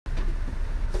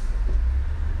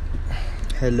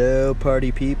Hello,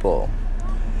 party people.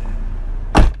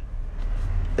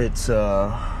 It's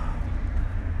the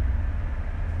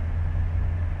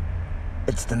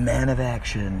man of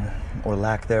action, or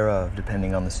lack thereof,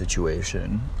 depending on the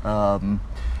situation. I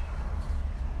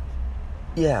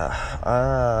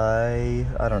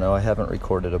don't know, I haven't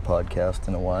recorded a podcast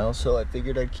in a while, so I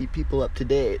figured I'd keep people up to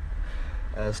date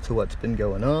as to what's been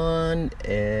going on,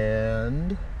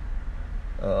 and,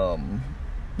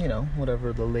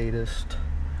 whatever the latest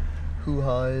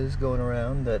hoo-ha is going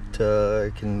around that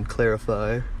I can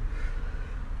clarify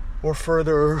or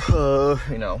further,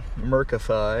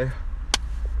 murkify,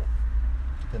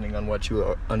 depending on what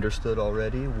you understood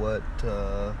already, what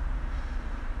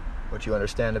you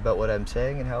understand about what I'm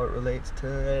saying and how it relates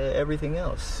to everything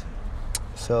else.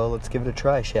 So let's give it a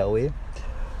try, shall we?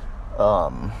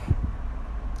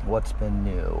 What's been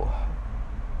new?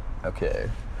 Okay,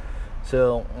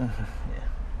 so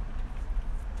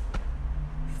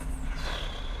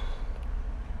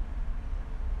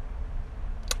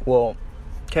well,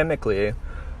 chemically,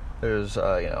 there's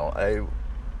I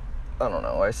don't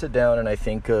know, I sit down and I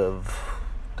think of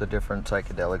the different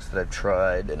psychedelics that I've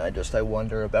tried, and I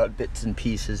wonder about bits and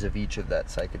pieces of each of that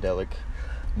psychedelic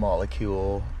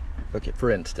molecule. Okay,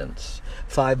 for instance,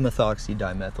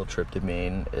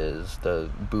 5-methoxydimethyltryptamine is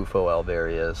the Bufo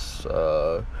alvarius,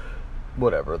 the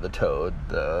toad,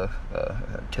 the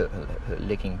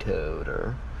licking toad,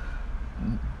 or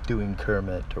doing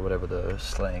Kermit, or whatever the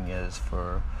slang is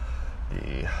for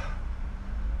the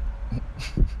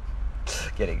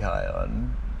getting high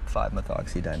on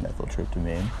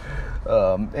 5-methoxydimethyltryptamine.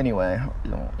 Anyway,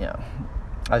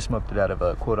 I smoked it out of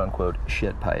a quote-unquote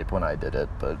shit pipe when I did it,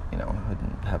 but, I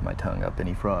didn't have my tongue up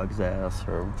any frog's ass,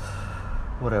 or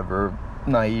whatever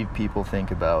naive people think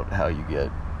about how you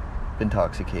get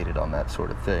intoxicated on that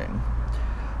sort of thing.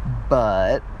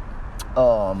 But,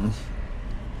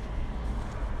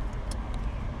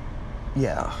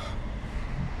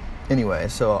 anyway,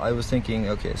 so I was thinking,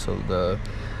 okay, so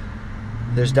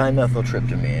there's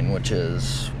dimethyltryptamine, which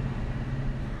is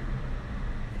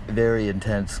very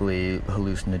intensely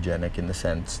hallucinogenic, in the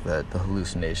sense that the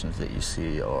hallucinations that you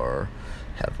see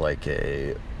have like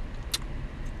a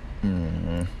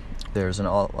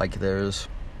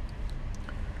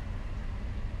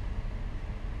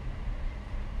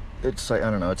it's like, I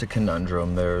don't know, it's a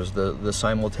conundrum. There's the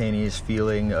simultaneous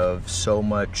feeling of so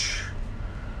much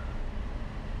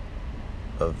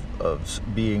of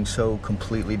being so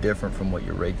completely different from what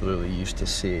you're regularly used to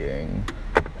seeing,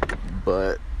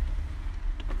 but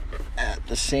at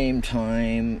the same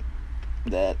time,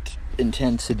 that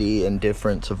intensity and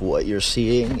difference of what you're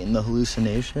seeing in the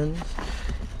hallucinations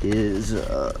is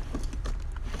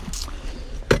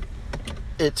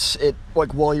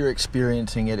like, while you're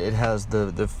experiencing it, it has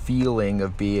the feeling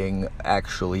of being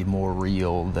actually more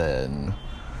real than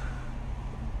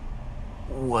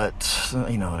what,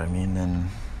 you know what I mean, than,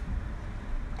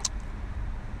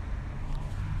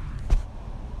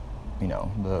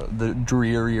 the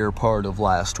drearier part of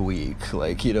last week,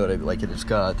 like, you know what I mean, like, it's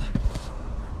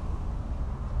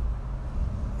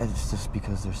just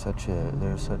because there's such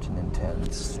an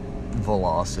intense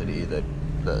velocity that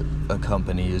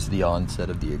accompanies the onset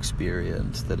of the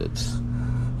experience, that it's,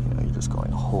 you're just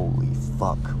going, holy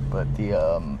fuck. But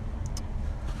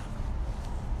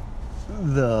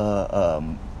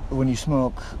when you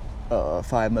smoke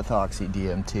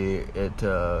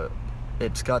 5-methoxy-DMT,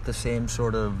 it's got the same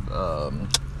sort of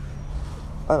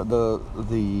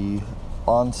the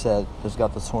onset has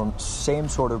got the same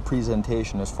sort of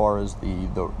presentation as far as the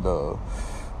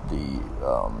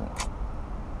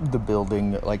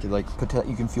building, like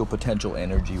you can feel potential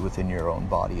energy within your own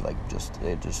body, like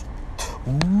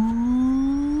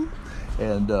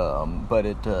and but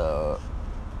it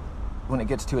when it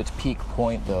gets to its peak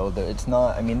point, though, it's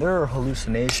not, I mean, there are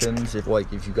hallucinations if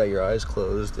you got your eyes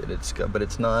closed, but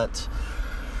it's not,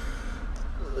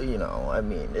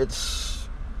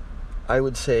 I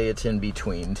would say it's in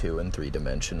between 2 and 3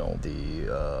 dimensional, the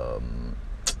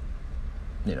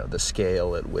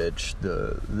scale at which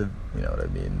the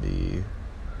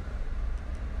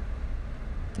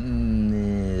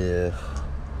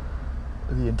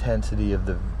intensity of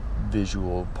the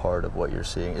visual part of what you're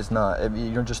seeing is not,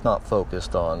 you're just not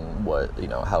focused on what,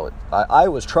 how it, I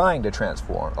was trying to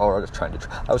transform, or I was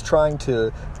trying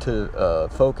to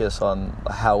focus on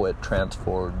how it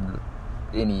transformed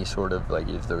any sort of, like,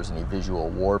 if there was any visual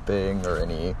warping or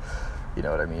any, you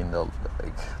know what I mean,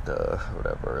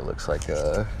 whatever, it looks like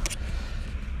it's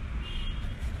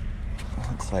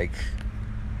like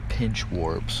pinch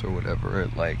warps or whatever,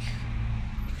 it, like,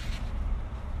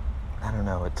 I don't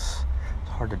know, it's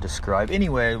hard to describe.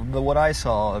 Anyway, what I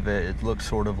saw of it, it looked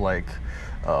sort of like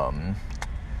a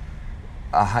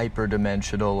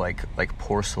hyperdimensional, like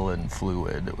porcelain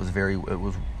fluid. It was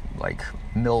like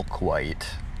milk white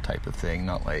type of thing,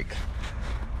 not like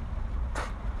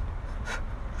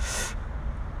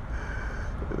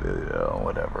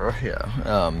whatever.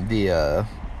 Yeah.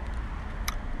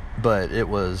 But it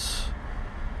was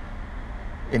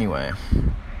anyway.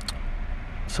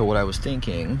 So what I was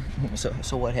thinking,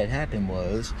 so what had happened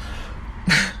was,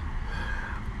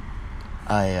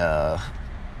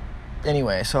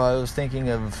 anyway, so I was thinking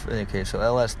of, okay, so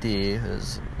LSD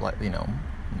is,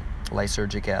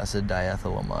 lysergic acid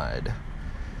diethylamide,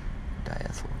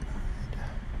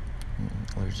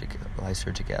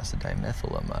 lysergic acid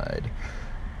dimethylamide,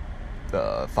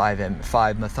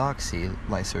 5-methoxy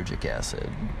lysergic acid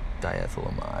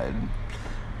diethylamide.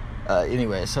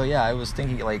 Anyway, so yeah, I was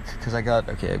thinking, because I've got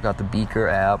the Beaker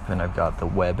app and I've got the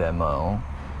WebMO,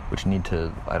 which there needs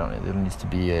to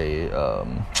be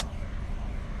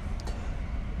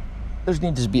there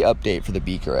needs to be update for the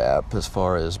Beaker app as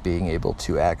far as being able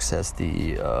to access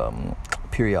the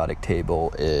periodic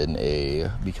table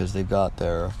because they've got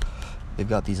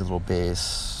these little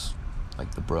base,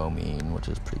 like the bromine, which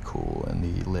is pretty cool, and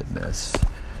the litmus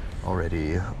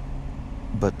already,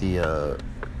 but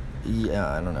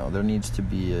I don't know. There needs to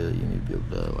be you need to be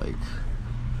able to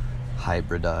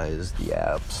hybridize the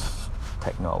app's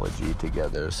technology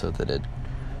together so that it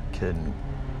can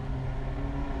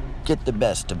get the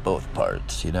best of both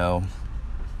parts, in a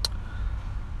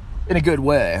good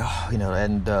way,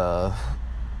 and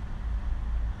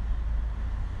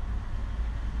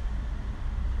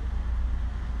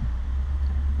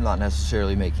not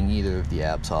necessarily making either of the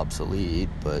apps obsolete,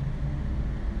 but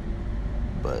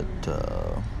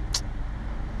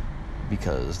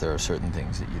because there are certain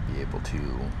things that you'd be able to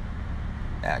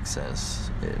access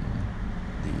in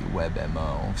the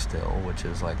WebMO still, which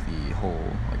is the whole,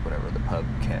 whatever, the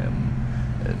PubChem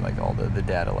and all the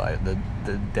data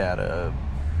the data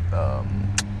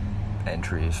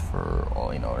entries for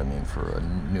all, for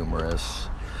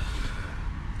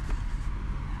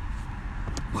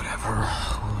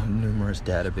numerous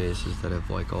databases that have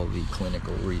all the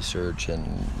clinical research and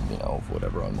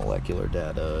whatever on molecular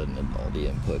data and all the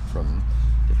input from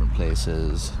different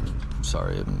places.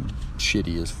 Sorry, I'm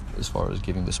shitty as far as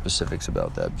giving the specifics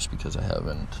about that, just because I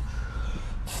haven't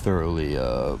thoroughly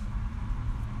I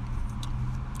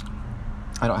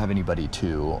don't have anybody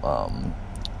to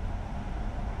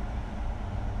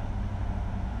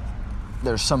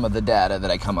there's some of the data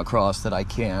that I come across that I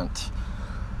can't,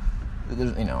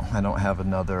 I don't have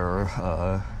another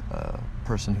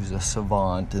person who's a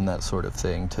savant and that sort of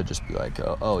thing to just be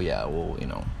oh yeah, well,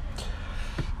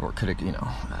 or could it,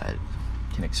 I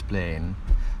can explain.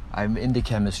 I'm into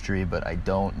chemistry, but I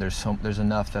don't, there's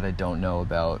enough that I don't know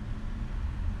about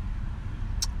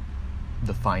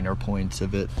the finer points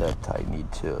of it that I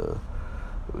need to,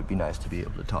 it would be nice to be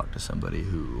able to talk to somebody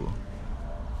who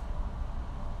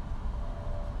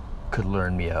could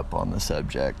learn me up on the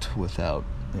subject without,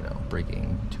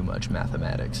 bringing too much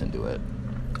mathematics into it.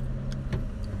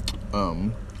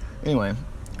 Anyway,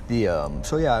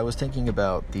 so yeah, I was thinking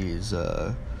about these,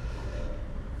 I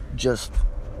was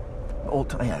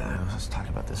talking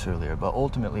about this earlier, but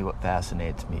ultimately what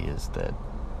fascinates me is that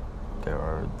there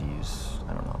are these,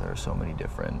 there are so many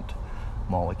different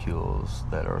molecules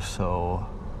that are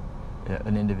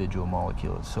an individual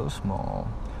molecule is so small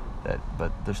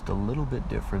but just a little bit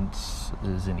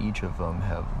differences in each of them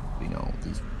have,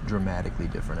 these dramatically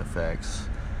different effects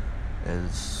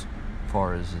as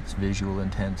far as its visual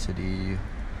intensity,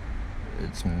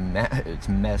 its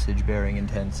message-bearing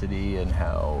intensity, and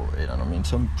how,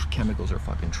 some chemicals are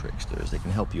fucking tricksters. They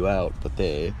can help you out, but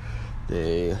they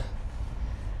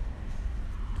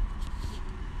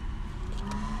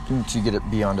once you get it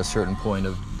beyond a certain point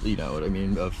of,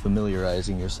 of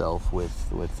familiarizing yourself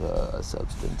with a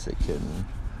substance, it can,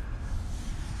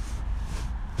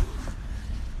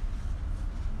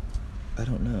 I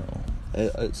don't know.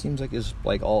 It seems like it's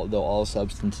all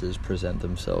substances present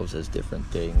themselves as different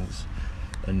things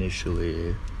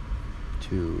initially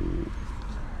to,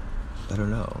 I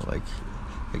don't know,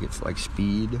 it's like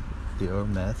speed,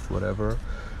 meth, whatever,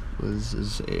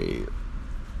 is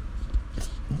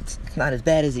it's not as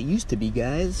bad as it used to be,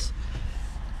 guys.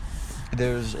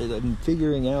 I'm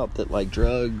figuring out that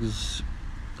drugs,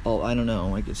 I don't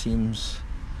know, it seems,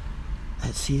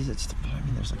 there's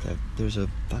a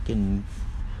fucking,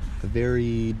 a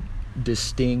very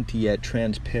distinct yet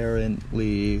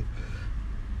transparently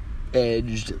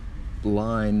edged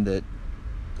line that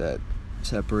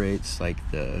separates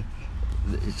the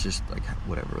it's just like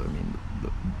whatever. I mean,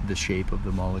 the shape of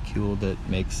the molecule that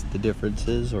makes the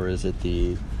differences, or is it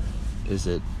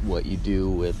what you do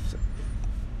with?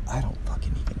 I don't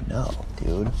fucking even know,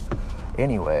 dude.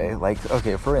 Anyway, like,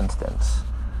 okay, for instance,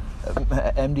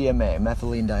 MDMA,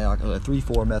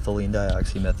 3,4-methylene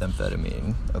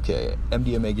dioxymethamphetamine. Okay,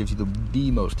 MDMA gives you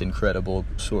the most incredible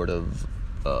sort of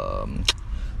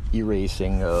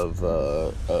erasing of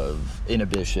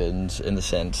inhibitions, in the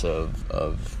sense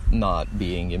of not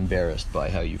being embarrassed by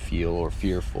how you feel or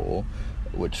fearful,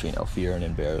 which, you know, fear and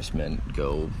embarrassment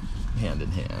go hand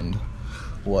in hand.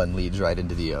 One leads right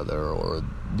into the other, or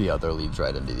the other leads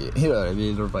right into the, you know what I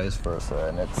mean, or vice versa,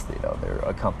 and it's, you know, they're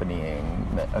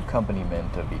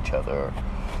accompaniment of each other,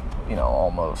 you know,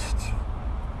 almost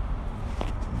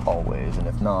always, and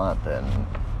if not, then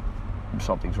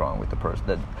something's wrong with the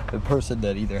person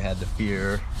that either had the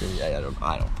fear. I don't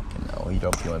fucking know. You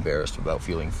don't feel embarrassed about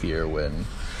feeling fear when,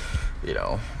 you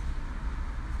know,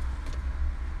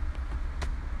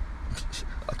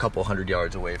 a couple 100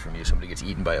 yards away from you, somebody gets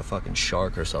eaten by a fucking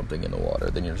shark or something in the water.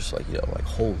 Then you're just like, you know, like,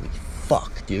 holy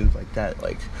fuck, dude, like that,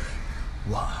 like,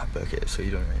 wow. Okay, so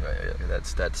you don't.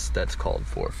 That's called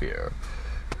for fear.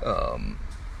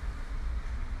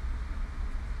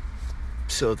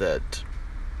 So that.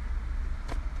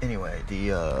 Anyway,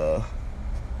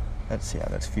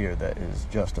 that's fear that is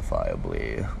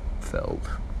justifiably felt,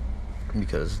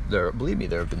 because believe me,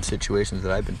 there have been situations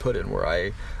that I've been put in where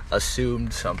I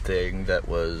assumed something that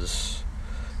was,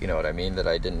 you know what I mean, that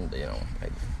I didn't, you know, I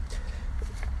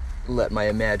let my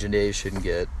imagination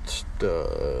get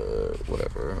the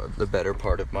better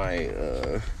part of my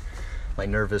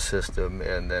nervous system,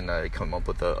 and then I come up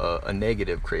with a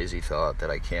negative crazy thought that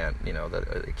I can't, you know,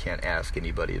 that I can't ask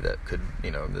anybody that could,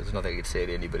 you know, there's nothing I could say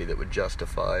to anybody that would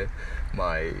justify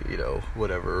my, you know,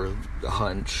 whatever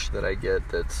hunch that I get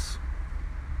that's,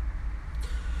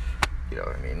 you know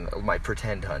what I mean, my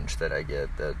pretend hunch that I get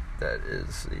that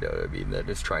is, you know what I mean, that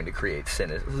is trying to create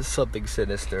something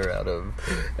sinister out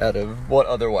of what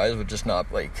otherwise would just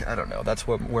not, like, I don't know, that's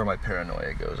where my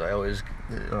paranoia goes. I always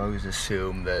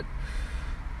assume that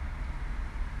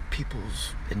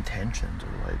people's intentions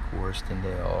are, like, worse than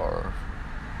they are,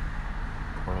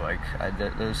 or, like, I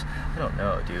don't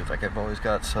know, dude, like, I've always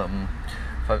got some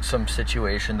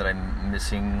situation that I'm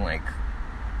missing, like,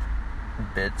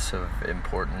 bits of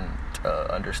important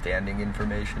understanding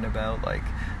information about, like,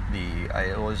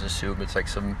 I always assume it's, like,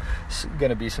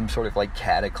 gonna be some sort of, like,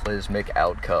 cataclysmic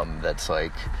outcome that's,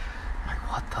 like,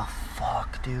 what the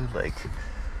fuck, dude, like,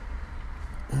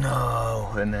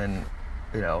 no, and then,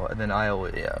 you know, and then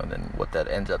and then what that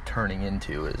ends up turning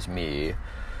into is me,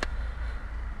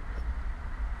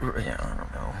 yeah, I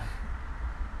don't know.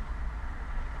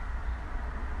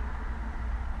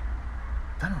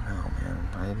 I don't know,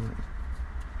 man.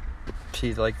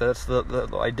 See, like, that's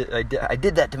I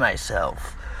did that to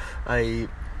myself. I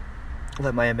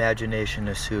let my imagination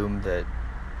assume that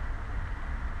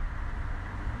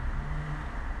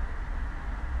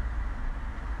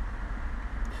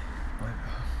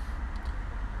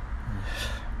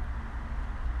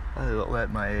I let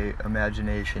my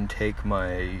imagination take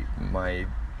my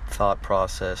thought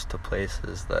process to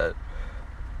places that,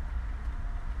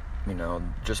 you know,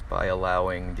 just by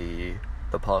allowing the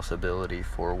possibility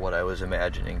for what I was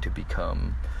imagining to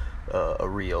become a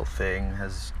real thing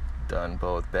has done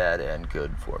both bad and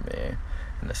good for me,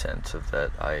 in the sense of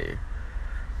that I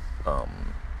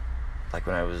like,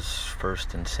 when I was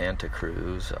first in Santa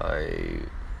Cruz, I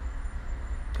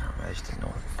just didn't know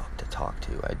what the fuck to talk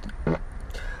to.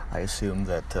 I assumed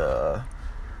that I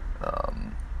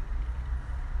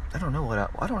don't know what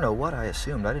I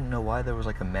assumed. I didn't know why there was,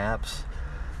 like, a maps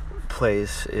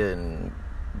place in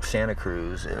Santa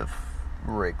Cruz if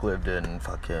Rick lived in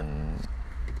fucking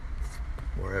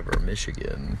wherever,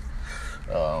 Michigan,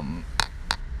 or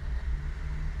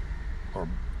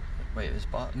wait,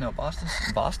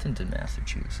 Boston's in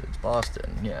Massachusetts.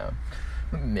 Boston, yeah.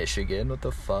 Michigan, what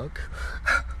the fuck?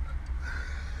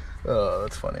 Oh,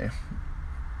 that's funny.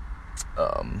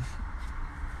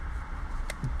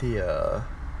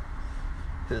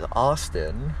 Is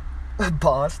Austin,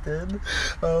 Boston.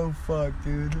 Oh fuck,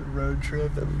 dude, road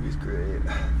trip. That movie's great.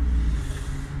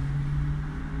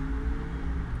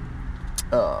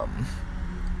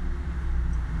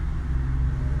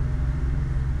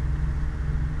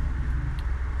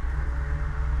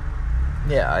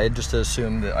 Yeah, I just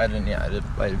assumed that I didn't. Yeah,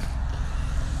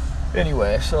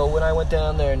 Anyway, so when I went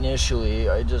down there initially,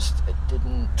 I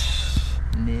didn't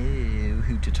know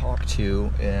who to talk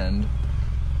to, and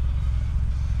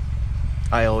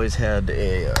I always had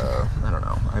I don't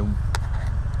know,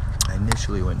 I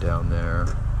initially went down there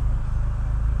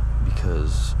because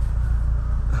because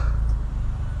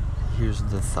here's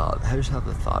how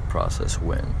the thought process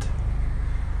went.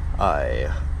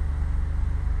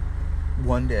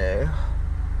 One day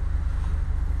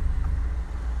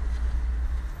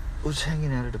was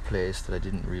hanging out at a place that I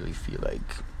didn't really feel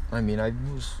like. I mean, it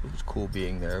was cool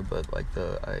being there, but like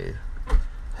I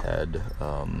had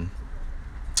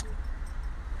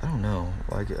I don't know,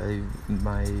 like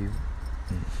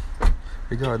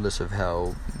regardless of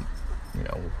how, you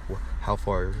know, how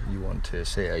far you want to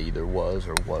say I either was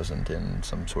or wasn't in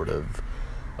some sort of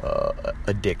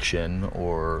addiction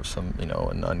or some, you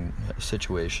know, a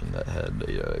situation that had,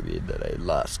 you know, I mean, that I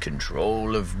lost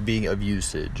control of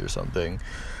usage or something.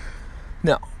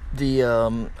 No,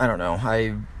 I don't know,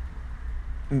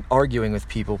 arguing with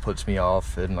people puts me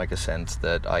off in like a sense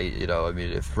that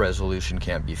if resolution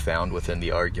can't be found within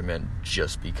the argument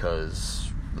just because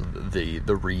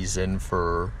the reason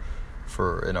for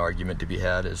an argument to be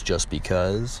had is just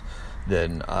because,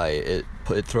 then it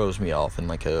throws me off in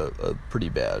like a pretty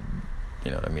bad,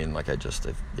 you know what I mean, like it's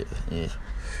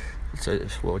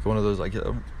like one of those, like,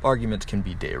 arguments can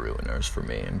be day ruiners for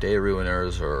me, and day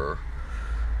ruiners are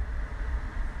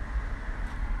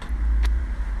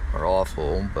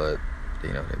awful, but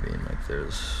you know what I mean, like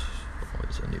there's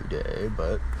always a new day,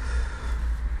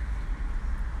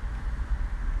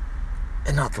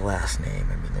 and not the last name,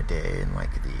 I mean the day in like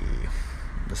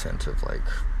the sense of like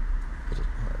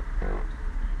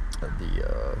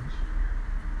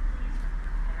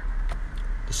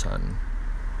the sun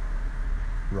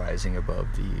rising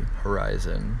above the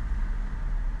horizon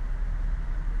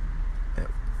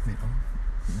at, you know,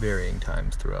 varying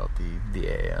times throughout the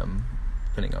AM,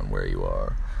 depending on where you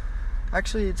are.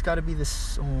 Actually, it's got to be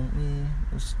this.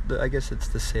 I guess it's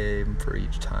the same for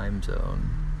each time zone.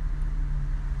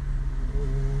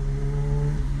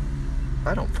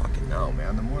 I don't fucking know,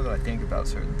 man. The more that I think about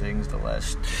certain things, the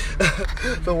less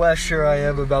sure I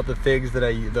am about the things that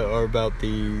are about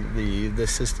the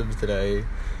systems that I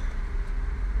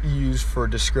use for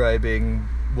describing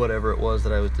whatever it was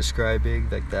that I was describing.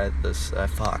 Like that.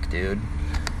 Fuck, dude.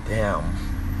 Damn.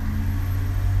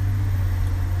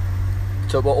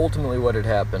 So, well, ultimately what had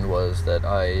happened was that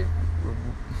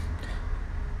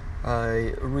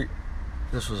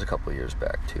this was a couple of years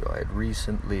back, too. It was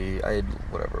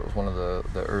one of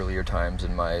the earlier times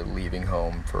in my leaving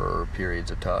home for periods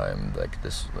of time. Like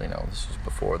this, you know, this was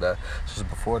before the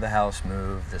house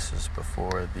move. This was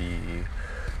before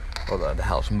the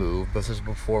house moved, but this was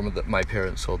before my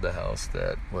parents sold the house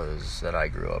that I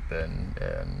grew up in,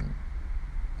 and,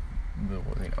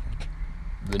 you know,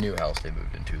 the new house they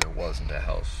moved into, there wasn't a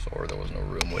house, or there was no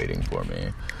room waiting for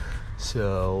me.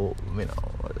 So, you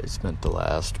know, I spent the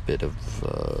last bit of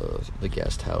the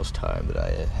guest house time that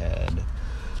I had,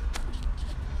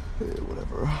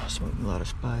 smoking a lot of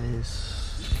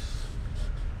spice,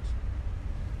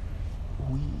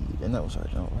 weed, and that was right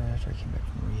after I came back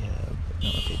from rehab. No,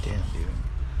 okay, damn, dude.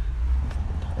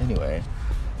 Anyway,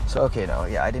 so, okay, no,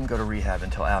 yeah, I didn't go to rehab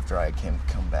until after I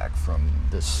come back from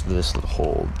this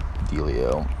whole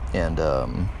dealio, and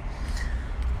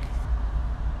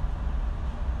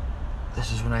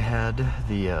this is when I had the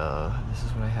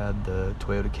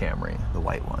Toyota Camry, the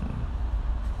white one.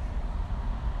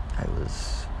 I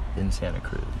was in Santa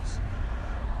Cruz.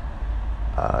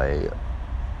 I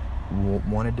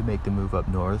wanted to make the move up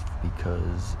north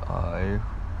because I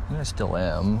still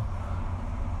am,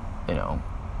 you know,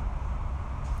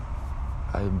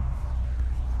 I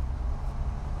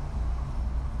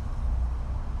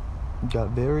got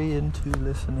very into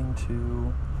listening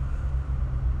to,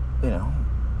 you know,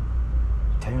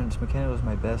 Terrence McKenna was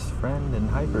my best friend in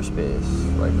hyperspace,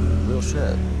 like real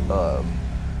shit.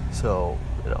 So,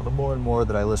 you know, the more and more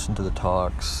that I listened to the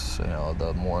talks, you know,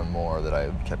 the more and more that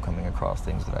I kept coming across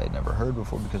things that I had never heard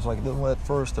before, because like at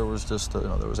first there was just, you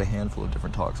know, there was a handful of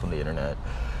different talks on the internet,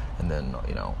 and then,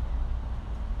 you know,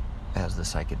 as the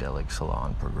psychedelic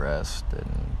salon progressed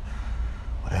and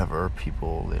whatever,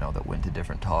 people, you know, that went to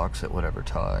different talks at whatever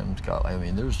times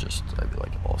there was just,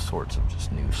 like all sorts of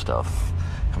just new stuff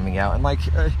coming out, and like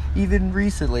even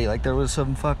recently, like there was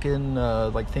some fucking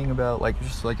like thing about like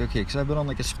just like, okay, because I've been on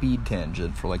like a speed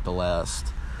tangent for like the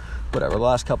last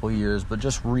couple of years, but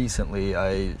just recently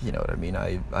I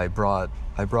brought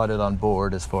it on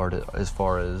board as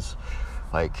far as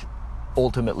like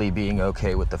ultimately being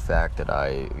okay with the fact that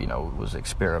I, you know, was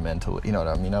experimental, you know what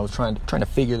I mean? I was trying to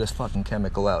figure this fucking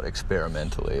chemical out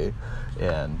experimentally,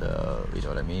 and, you know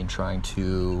what I mean? Trying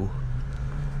to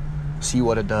see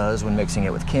what it does when mixing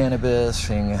it with cannabis,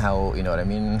 seeing how, you know what I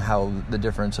mean, how the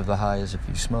difference of the high is if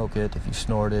you smoke it, if you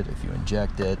snort it, if you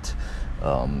inject it,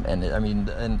 And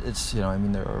it's,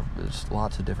 there's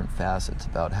lots of different facets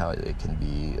about how it can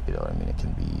be, it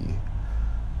can be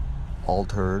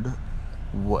altered,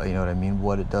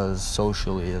 what it does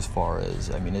socially, as far as,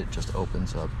 it just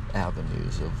opens up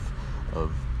avenues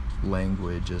of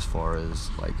language, as far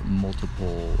as like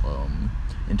multiple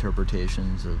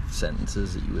interpretations of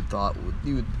sentences that that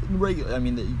you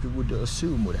would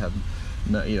assume would have,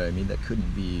 that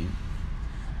couldn't be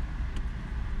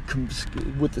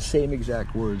with the same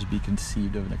exact words be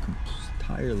conceived of in an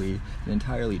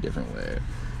entirely different way.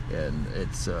 And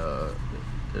it's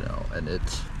and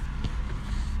it's,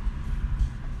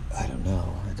 I don't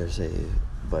know,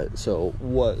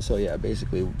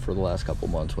 basically for the last couple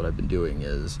months, what I've been doing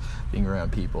is being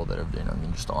around people that have,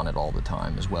 just on it all the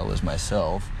time, as well as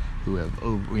myself, who have,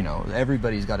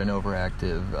 everybody's got an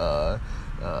overactive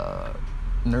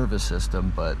nervous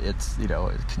system, but it's,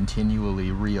 it's continually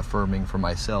reaffirming for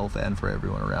myself and for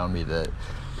everyone around me that,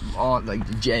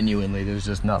 genuinely, there's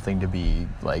just nothing to be,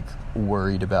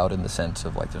 worried about, in the sense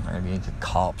of, there's not gonna be any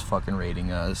cops fucking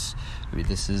raiding us.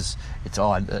 It's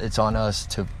on us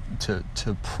to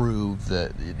prove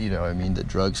that, that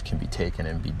drugs can be taken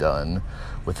and be done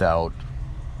without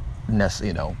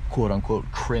quote unquote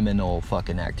criminal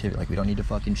fucking activity. We don't need to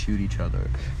fucking shoot each other.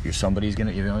 If somebody's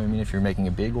gonna, if you're making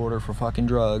a big order for fucking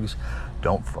drugs,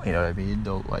 don't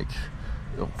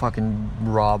fucking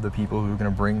rob the people who are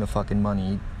gonna bring the fucking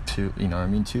money to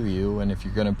you. And if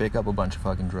you're gonna pick up a bunch of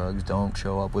fucking drugs, don't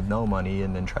show up with no money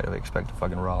and then try to expect to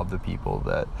fucking rob the people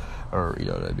that are,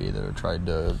 that are trying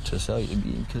to sell you,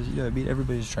 because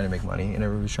everybody's trying to make money and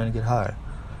everybody's trying to get high.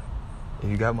 If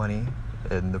you got money,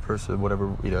 and the person,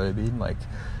 whatever,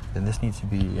 then this needs to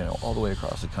be, all the way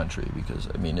across the country, because,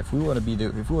 if we want to be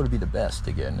the best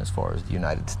again, as far as the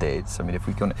United States,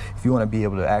 if you want to be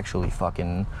able to actually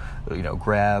fucking,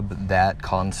 grab that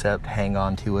concept, hang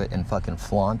on to it, and fucking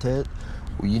flaunt it,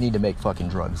 you need to make fucking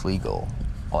drugs legal.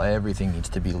 Everything needs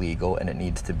to be legal, and it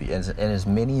needs to be, and as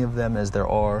many of them as there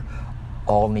are,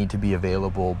 all need to be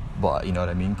available, but,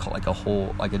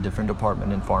 like a different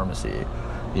department in pharmacy.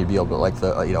 You'd be able to,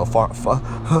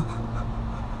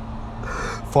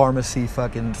 pharmacy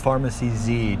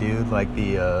Z, dude,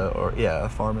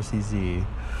 pharmacy Z.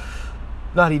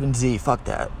 Not even Z, fuck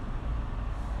that.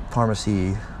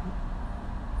 Pharmacy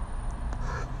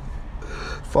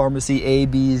A,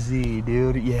 B, Z,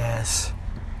 dude, yes.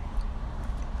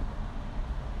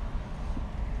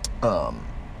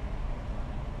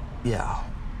 Yeah.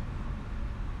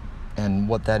 And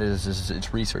what that is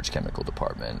it's research chemical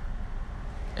department.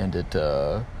 And it,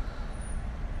 so,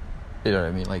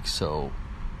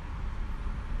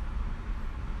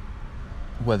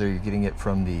 whether you're getting it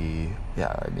from you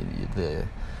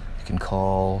can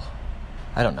call,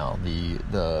 I don't know,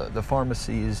 the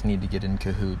pharmacies need to get in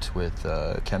cahoots with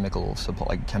chemical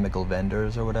supply, chemical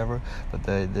vendors or whatever, but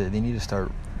they need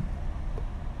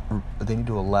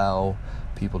to allow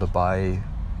people to buy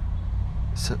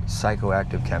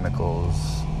psychoactive chemicals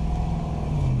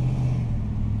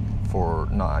for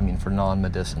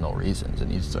non-medicinal reasons. It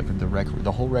needs to,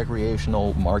 the whole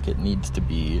recreational market needs to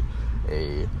be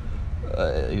it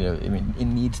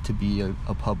needs to be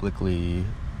a publicly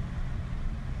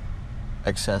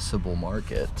accessible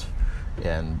market,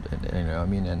 and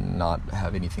not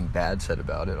have anything bad said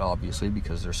about it, obviously,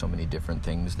 because there's so many different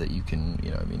things that you can,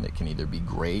 that can either be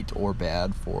great or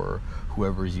bad for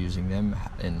whoever's using them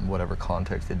in whatever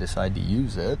context they decide to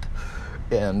use it.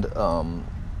 And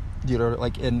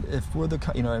and if we're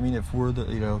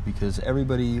because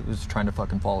everybody was trying to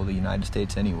fucking follow the United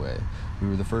States anyway. We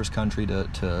were the first country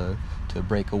to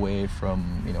break away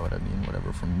from,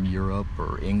 from Europe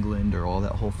or England or all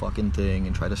that whole fucking thing,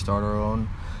 and try to start our own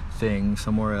thing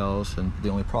somewhere else. And the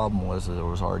only problem was that there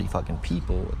was already fucking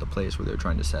people at the place where they were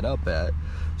trying to set up at.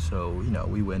 So,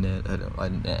 we went in,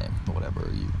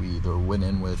 we either went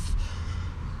in with,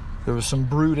 there was some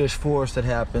brutish force that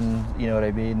happened,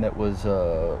 that was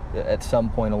at some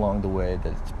point along the way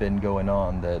that's been going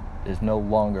on that is no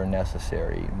longer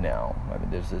necessary now.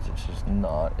 It's just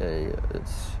not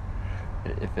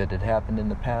if it had happened in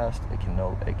the past, it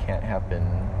can't happen,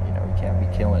 you can't be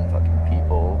killing fucking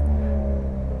people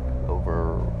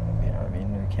over, you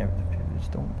can't,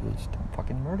 just don't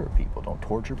fucking murder people, don't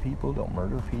torture people, don't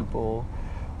murder people,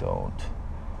 don't,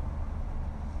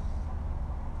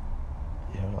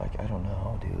 I don't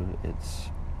know, dude,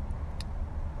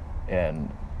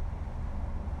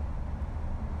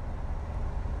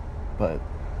 but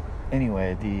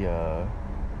anyway,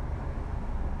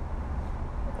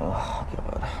 oh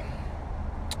god.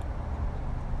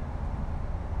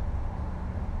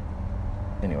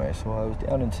 Anyway, so I was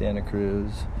down in Santa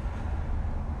Cruz,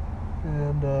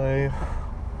 And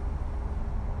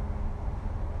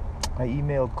I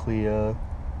emailed Clea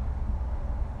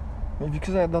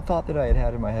because the thought that I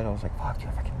had in my head, I was like, fuck,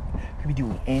 if I could be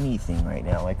doing anything right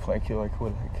now, like what,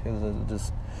 because I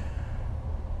just,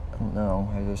 I don't know,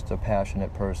 I'm just a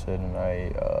passionate person, and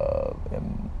I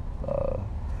am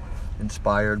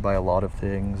inspired by a lot of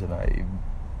things, and I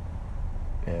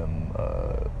am,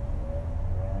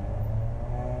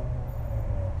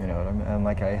 you know what I mean, and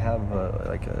like I have,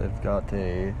 I've got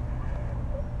a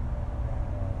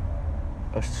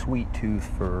sweet tooth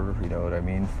for, you know what I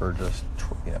mean, for just,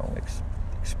 you know,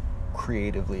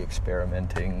 creatively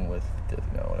experimenting with, you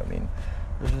know what I mean.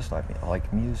 There's just, I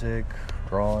like music,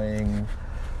 drawing,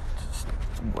 just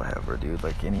whatever, dude.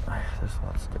 Like there's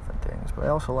lots of different things. But I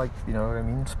also like, you know what I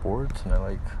mean, sports, and I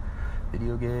like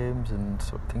video games and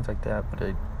things like that. But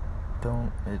I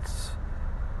don't. It's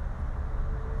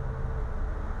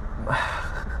what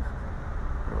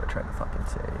am I trying to fucking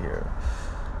say here?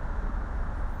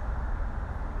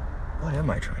 What am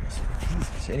I trying to say?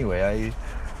 Jesus. Anyway,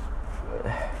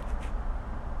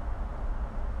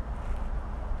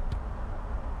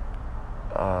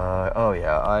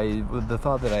 the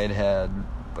thought that I had,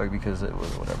 like, because it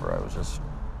was whatever, I was just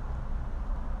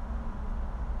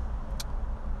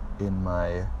in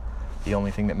the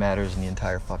only thing that matters in the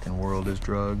entire fucking world is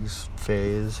drugs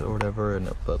phase or whatever,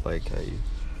 but like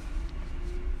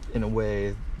in a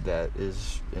way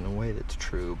that's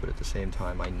true, but at the same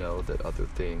time I know that other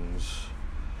things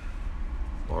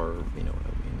are, you know what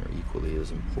I mean, are equally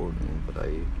as important. But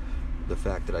the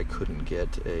fact that I couldn't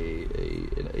get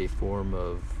a form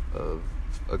of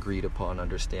agreed upon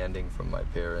understanding from my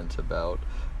parents about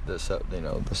the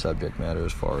subject matter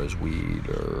as far as weed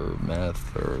or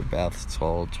meth or bath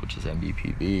salts, which is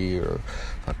MBPV, or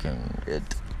fucking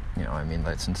it, you know, I mean,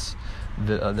 like, since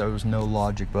there was no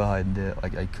logic behind it,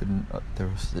 like I couldn't,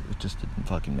 it just didn't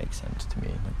fucking make sense to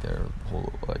me,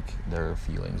 like their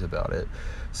feelings about it.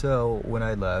 So when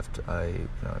I left, I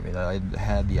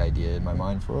had the idea in my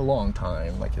mind for a long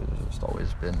time, like it was just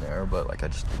always been there, but like I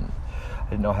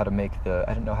didn't know how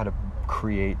to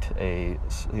create a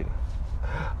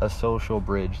social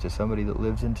bridge to somebody that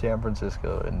lives in San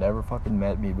Francisco and never fucking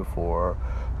met me before,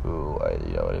 who,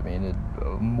 you know what I mean,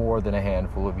 more than a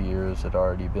handful of years had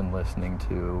already been listening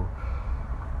to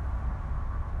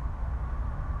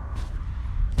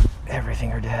everything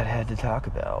her dad had to talk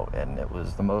about, and it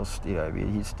was the most, you know, I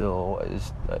mean, he still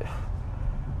is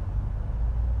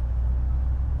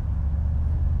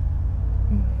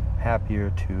happier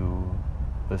to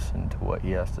listen to what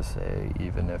he has to say,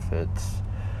 even if it's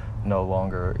no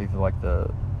longer, even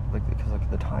because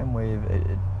the time wave,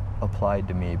 it applied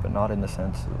to me, but not in the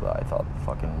sense that I thought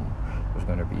fucking there was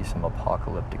going to be some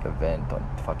apocalyptic event on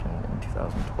fucking in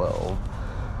 2012.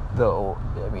 Though,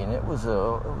 I mean, it was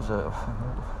a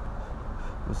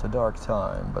dark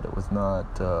time, but it was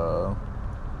not.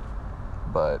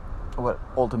 But what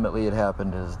ultimately had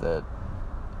happened is that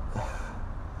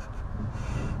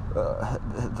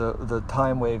the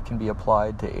time wave can be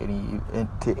applied to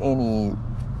any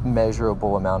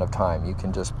measurable amount of time. You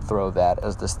can just throw that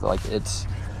as this, like, it's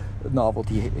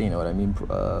novelty, you know what I mean,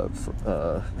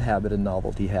 habit and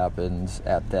novelty happens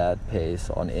at that pace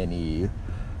on any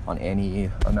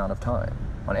amount of time,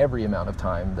 on every amount of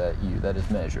time that is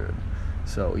measured.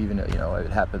 So even, you know,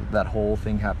 it happens, that whole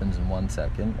thing happens in 1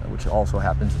 second, which also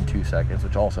happens in 2 seconds,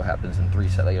 which also happens in 3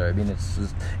 seconds. You know what I mean?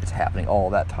 It's happening all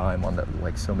that time on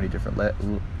like so many different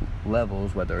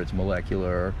levels, whether it's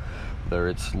molecular, whether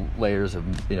it's layers of,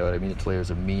 you know what I mean, it's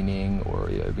layers of meaning, or,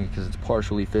 you know, because it's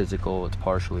partially physical, it's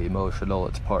partially emotional,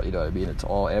 it's you know what I mean, it's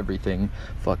all, everything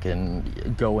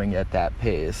fucking going at that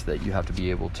pace that you have to be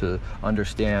able to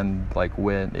understand, like,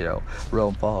 when, you know,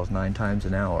 Rome falls 9 times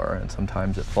an hour, and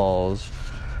sometimes it falls,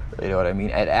 you know what I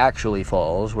mean, it actually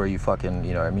falls where you fucking,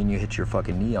 you know what I mean, you hit your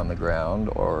fucking knee on the ground,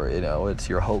 or, you know, it's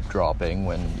your hope dropping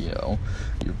when, you know,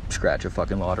 you scratch a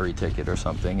fucking lottery ticket or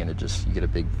something, and you get a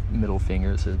big middle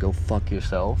finger that says go fuck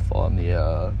yourself on the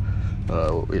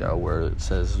you know, where it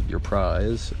says your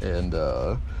prize, and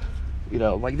you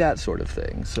know, like that sort of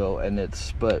thing. So, and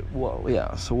it's, but, well,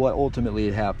 yeah, so what ultimately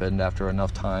happened after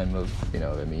enough time of, you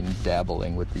know what I mean,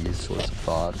 dabbling with these sorts of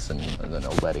thoughts and then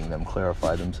letting them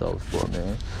clarify themselves for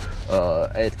me,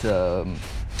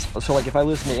 so, like, if I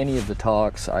listen to any of the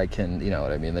talks, I can, you know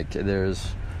what I mean, like,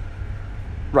 there's,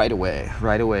 right away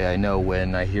I know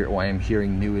when I'm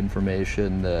hearing new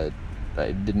information that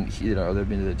I didn't, you know,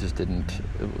 that just didn't,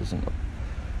 it wasn't,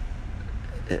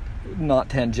 not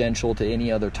tangential to any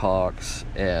other talks,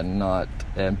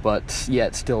 but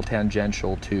yet still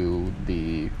tangential to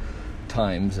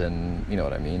times and, you know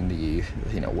what I mean, the,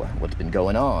 you know, what's been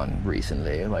going on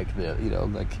recently, like the, you know,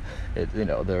 like it, you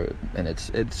know, there, and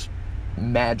it's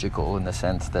magical in the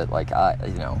sense that, like, I,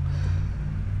 you know,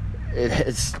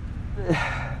 it's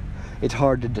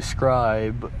hard to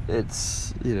describe.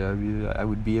 It's, you know, I mean, I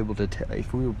would be able to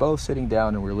if we were both sitting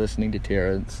down and we were listening to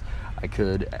Terrence, I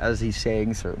could, as he's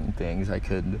saying certain things, I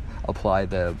could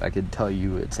I could tell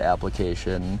you its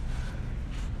application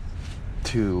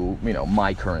to, you know,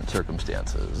 my current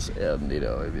circumstances, and, you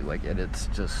know, I mean, like, and it's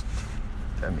just,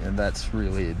 I mean, that's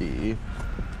really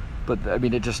but, I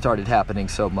mean, it just started happening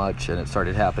so much, and it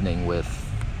started happening with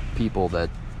people that,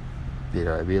 you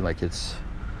know, I mean, like, it's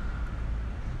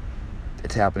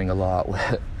happening a lot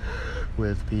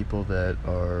with people that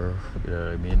are, you know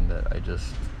what I mean, that I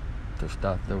just,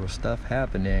 there was stuff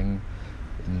happening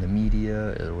in the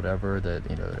media or whatever that,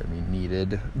 you know what I mean,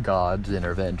 needed God's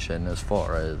intervention as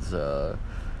far as,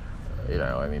 you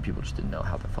know, I mean, people just didn't know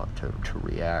how the fuck to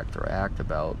react or act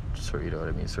about, so, you know what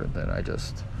I mean, certain things. I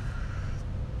just,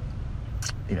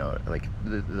 you know, like,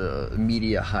 the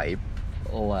media hype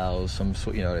allows some,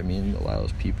 you know what I mean,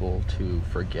 allows people to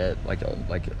forget, like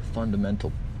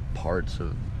fundamental parts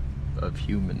of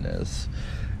humanness,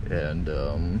 and,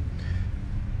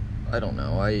 I don't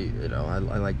know, I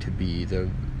like to be the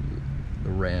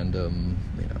random,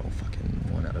 you know, fucking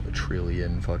 1 out of a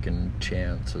trillion fucking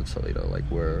chance of, so, you know, like,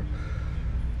 where,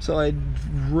 so I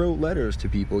wrote letters to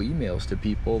people, emails to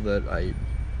people that I,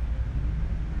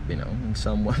 you know, and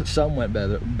some went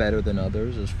better than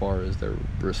others as far as their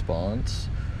response,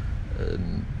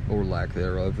 or lack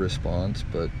thereof response,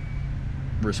 but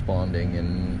responding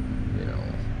in, you know,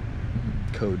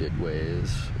 coded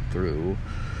ways through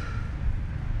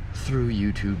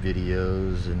YouTube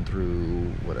videos and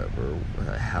through whatever,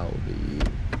 I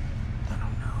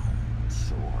don't know, it's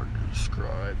so hard to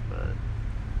describe, but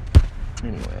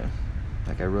anyway,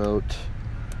 like, I wrote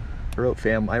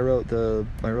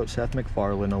Seth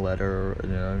MacFarlane a letter, you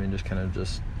know, I mean, just kind of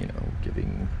just, you know,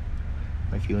 giving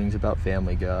my feelings about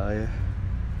Family Guy.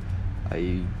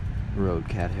 I wrote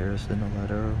Kat Harrison a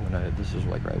letter this was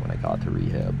like right when I got to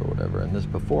rehab or whatever, and this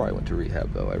before I went to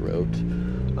rehab though. I wrote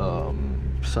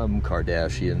some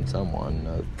Kardashian,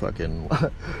 someone, fucking,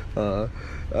 I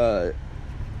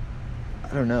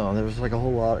don't know, there was like a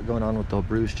whole lot going on with the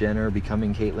Bruce Jenner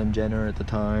becoming Caitlyn Jenner at the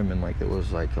time, and, like, it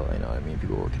was like, you know, I mean,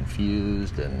 people were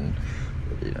confused and,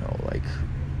 you know, like,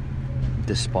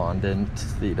 despondent,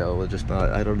 you know, just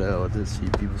not, I don't know, to see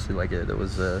people see, like, it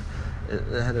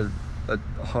had a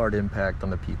hard impact on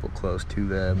the people close to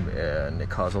them, and it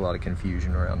caused a lot of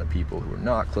confusion around the people who were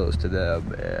not close to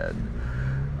them, and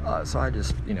so I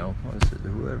just, you know,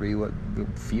 whoever you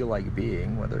feel like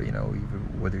being, whether, you know,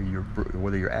 whether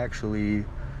you're actually,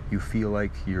 you feel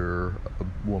like you're a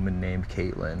woman named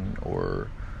Caitlyn, or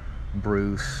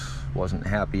Bruce wasn't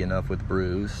happy enough with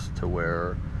Bruce to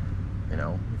where, you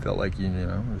know, felt like, you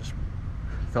know, just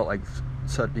felt like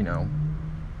such, you know,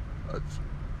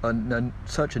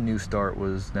 such a new start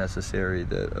was necessary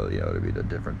that, you know, to be a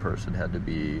different person had to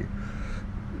be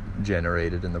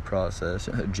generated in the process.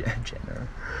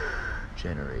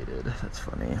 Generated. That's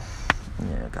funny.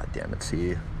 Yeah, god damn it.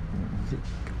 See,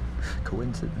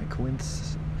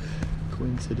 coincidence,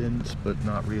 but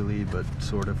not really, but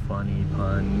sort of funny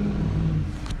pun.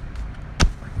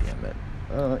 God damn it.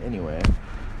 Anyway,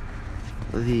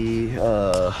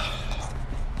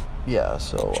 yeah.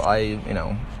 So I, you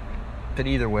know. But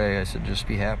either way, I said just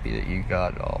be happy that you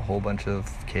got a whole bunch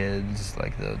of kids,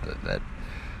 like the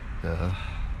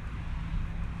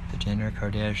Jenner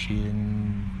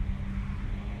Kardashian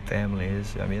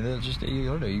families. I mean, there's just, you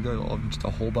got just a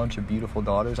whole bunch of beautiful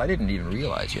daughters. I didn't even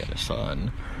realize you had a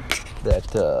son.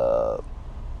 That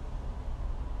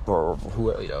or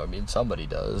who, you know, I mean, somebody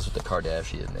does with the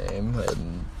Kardashian name,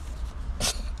 and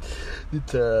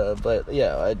but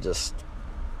yeah, I just.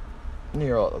 You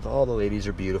know, all the ladies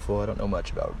are beautiful. I don't know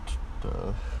much about,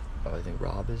 I think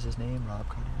Rob is his name, Rob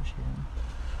Kardashian.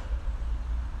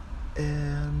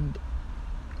 And,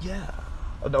 yeah.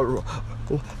 No,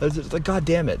 god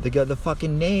damn it, the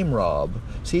fucking name Rob.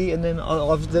 See, and then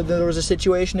there was a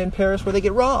situation in Paris where they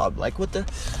get robbed. Like, what the...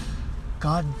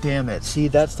 God damn it. See,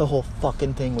 that's the whole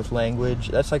fucking thing with language.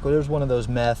 That's like, there's one of those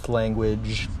meth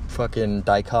language fucking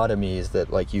dichotomies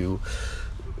that, like, you...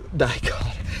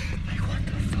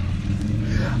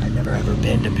 I've never ever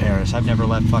been to Paris. I've never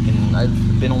left fucking...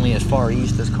 I've been only as far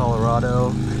east as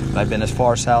Colorado. I've been as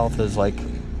far south as, like,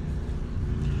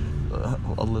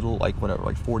 a little, like, whatever,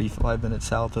 like 45 minutes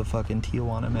south of fucking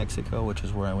Tijuana, Mexico, which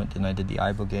is where I went and I did the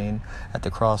Ibogaine at the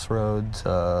Crossroads,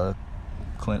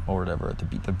 Clint, or whatever.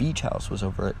 The beach house was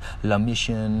over at La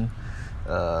Mission.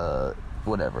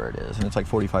 whatever it is, and it's like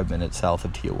 45 minutes south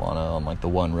of Tijuana on like the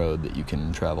one road that you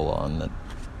can travel on that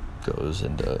goes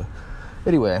into,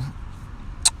 anyway,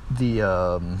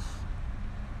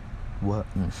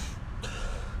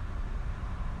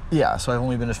 yeah, so I've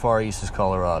only been as far east as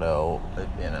Colorado,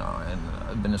 and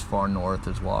I've been as far north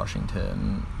as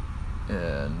Washington,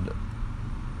 and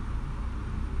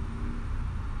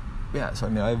yeah, so I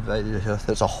mean,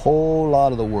 there's a whole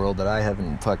lot of the world that I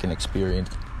haven't fucking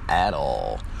experienced at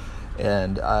all,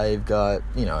 and I've got,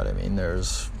 you know what I mean,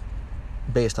 there's,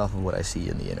 based off of what I see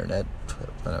in the internet,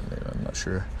 I'm not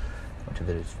sure how much of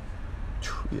it is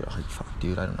true, you know, like, fuck,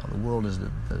 dude, I don't know, the world is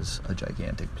a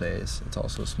gigantic place, it's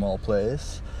also a small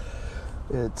place,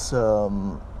 it's,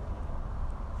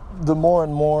 the more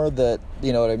and more that,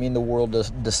 you know what I mean, the world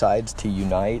decides to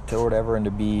unite or whatever, and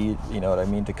to be, you know what I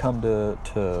mean, to come to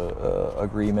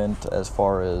agreement as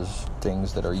far as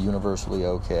things that are universally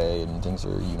okay and things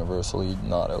that are universally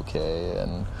not okay,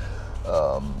 and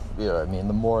you know what I mean,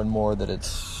 the more and more that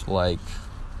it's like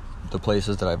the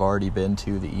places that I've already been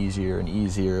to, the easier and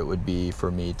easier it would be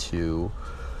for me to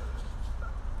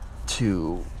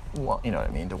want, you know what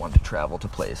I mean, to want to travel to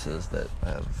places that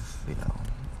have, you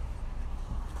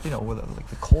know, where like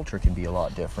the culture can be a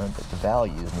lot different, but the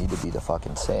values need to be the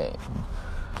fucking same.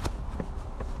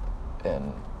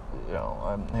 And you know,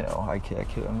 I don't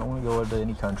want to go into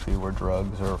any country where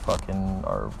drugs are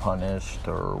punished,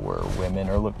 or where women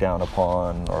are looked down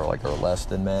upon, or like are less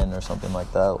than men, or something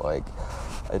like that. Like,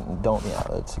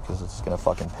 it's because it's gonna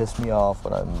fucking piss me off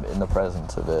when I'm in the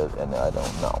presence of it, and I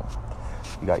don't know.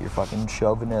 You got your fucking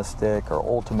chauvinistic, or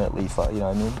ultimately, you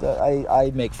know what I mean?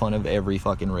 I make fun of every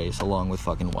fucking race along with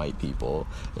fucking white people,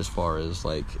 as far as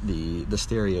like the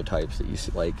stereotypes that you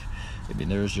see. Like, I mean,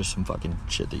 there's just some fucking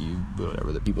shit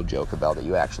that people joke about that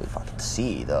you actually fucking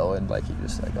see, though, and like, you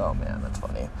just like, oh man, that's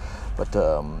funny. But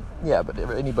yeah, but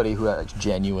anybody who like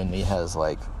genuinely has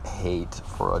like hate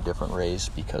for a different race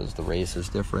because the race is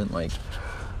different, like,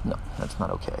 no, that's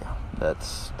not okay.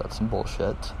 That's some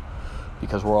bullshit.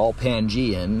 Because we're all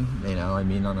Pangean, you know, I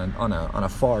mean, on a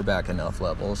far back enough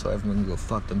level, so everyone can go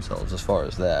fuck themselves as far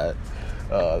as that.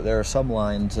 There are some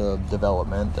lines of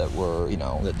development that were, you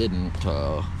know, that didn't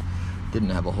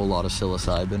have a whole lot of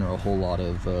psilocybin or a whole lot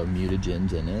of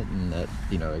mutagens in it, and that,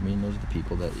 you know, I mean, those are the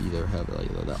people that either have like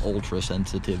that ultra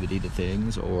sensitivity to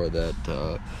things, or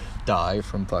that die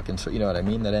from fucking, you know what I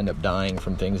mean, that end up dying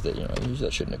from things that, you know,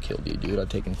 that shouldn't have killed you, dude. I've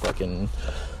taken fucking,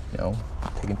 you know,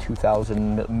 taking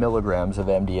 2,000 milligrams of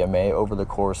MDMA over the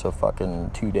course of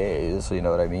fucking 2 days, you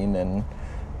know what I mean, and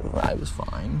I was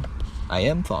fine. I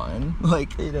am fine.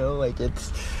 Like, you know, like,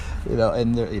 it's, you know,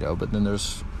 and there, you know, but then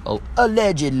there's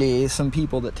allegedly some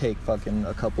people that take fucking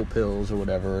a couple pills or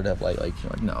whatever, and have like, you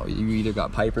know, no, you either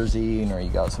got piperazine, or you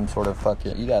got some sort of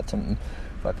fucking, you got some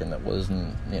fucking that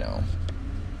wasn't, you know,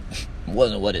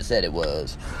 wasn't what it said it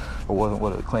was, or wasn't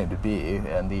what it claimed to be,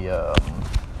 and the,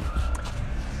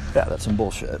 yeah, that's some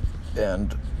bullshit.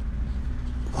 And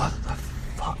what the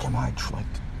fuck am I like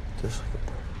this?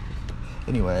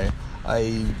 Anyway,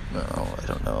 I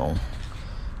don't know.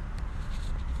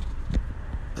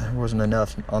 There wasn't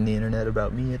enough on the internet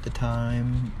about me at the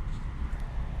time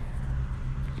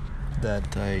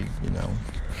that I, you know.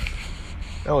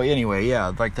 Oh, anyway,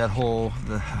 yeah, like that whole,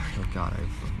 oh god,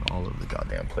 I've all over the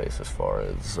goddamn place as far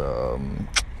as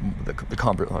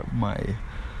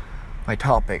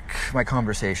my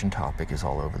conversation topic is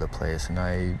all over the place, and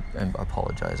I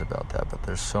apologize about that, but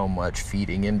there's so much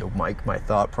feeding into my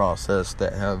thought process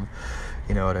that have,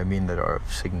 you know what I mean, that are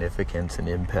of significance and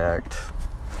impact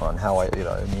on how I, you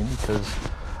know what I mean, because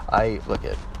I look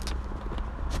at,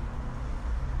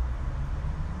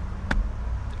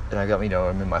 and I got, you know,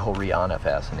 I mean, my whole Rihanna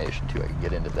fascination too, I can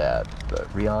get into that, but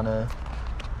Rihanna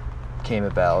came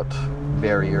about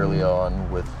very early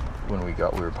on with, when we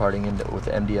were partying with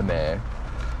MDMA.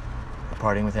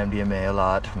 Partying with MDMA a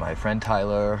lot. My friend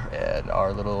Tyler and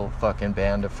our little fucking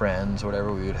band of friends,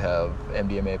 whatever, we would have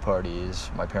MDMA parties.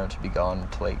 My parents would be gone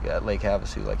to Lake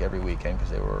Havasu like every weekend,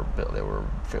 because they were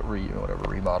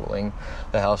remodeling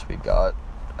the house we'd got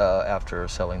after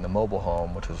selling the mobile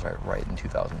home, which was right in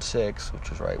 2006, which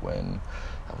was right when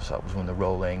that was when the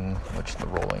rolling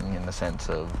in the sense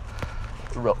of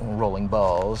rolling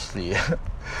balls,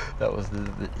 that was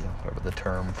the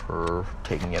term for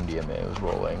taking MDMA was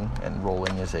rolling, and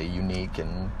rolling is a unique,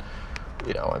 and,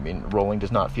 you know, I mean, rolling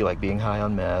does not feel like being high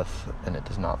on meth, and it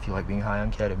does not feel like being high on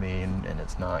ketamine, and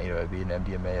it's not, you know, I mean,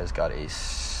 MDMA has got a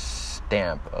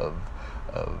stamp of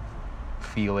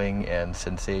feeling and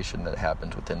sensation that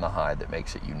happens within the high that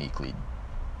makes it uniquely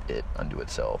it unto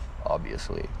itself.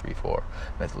 Obviously 3,4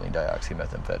 methylene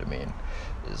dioxymethamphetamine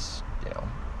is, you know,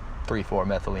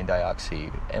 3,4-methylene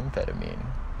dioxyamphetamine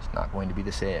is not going to be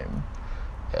the same.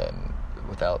 And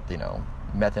without,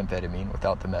 methamphetamine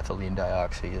without the methylene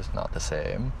dioxy is not the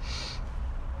same.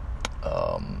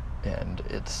 And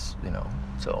it's,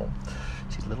 so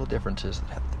these little differences that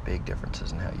have the big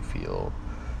differences in how you feel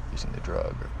using the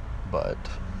drug. But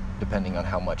depending on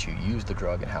how much you use the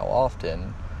drug and how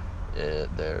often,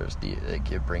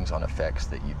 it brings on effects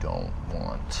that you don't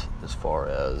want, as far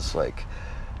as, like,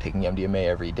 taking MDMA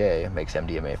every day makes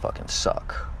MDMA fucking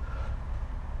suck.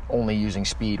 Only using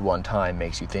speed one time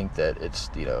makes you think that it's,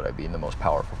 the most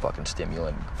powerful fucking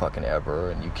stimulant fucking ever,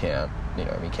 and you can't,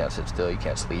 you can't sit still, you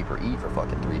can't sleep or eat for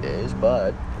fucking 3 days.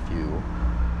 But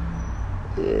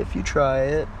if you try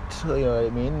it,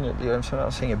 I'm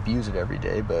not saying abuse it every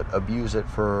day, but abuse it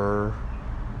for,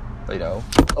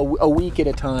 a week at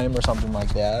a time or something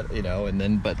like that, and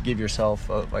then, but give yourself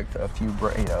a few,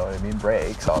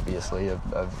 breaks, obviously,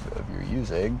 of your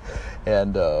using,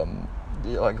 and,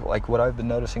 like what I've been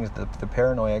noticing is the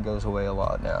paranoia goes away a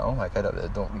lot now. Like, I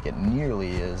don't get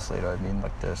nearly as,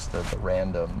 like this, the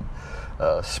random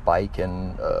spike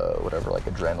in whatever, like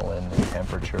adrenaline and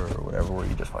temperature or whatever, where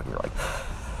you just you're like,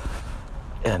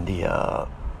 and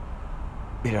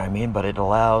but it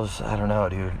allows, I don't know,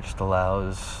 dude, it just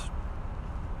allows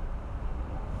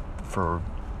for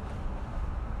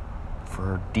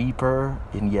deeper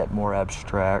and yet more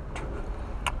abstract,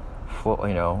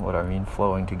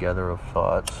 flowing together of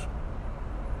thoughts.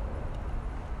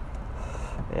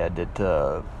 And it,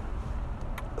 I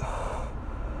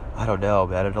don't know,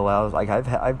 man, it allows, like,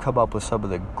 I've come up with some of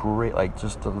the great, like,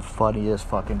 just the funniest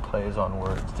fucking plays on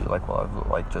words, dude,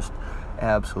 just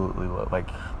absolutely,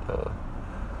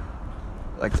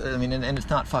 and it's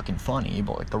not fucking funny,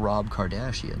 but, like, the Rob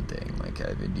Kardashian thing,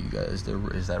 do you guys,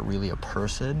 is that really a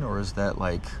person, or is that,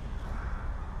 like,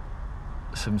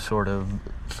 some sort of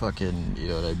fucking,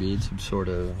 some sort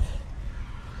of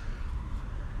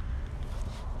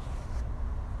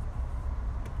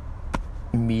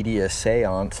media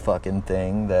seance fucking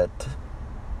thing that,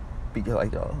 because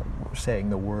saying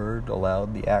the word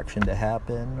allowed the action to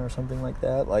happen or something like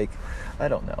that. Like, I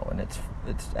don't know, and it's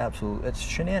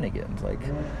shenanigans. Like,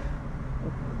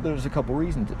 there's a couple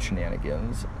reasons it's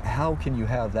shenanigans. How can you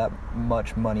have that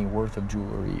much money worth of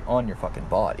jewelry on your fucking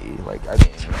body? Like,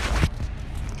 actually,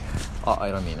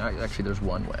 there's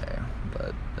one way,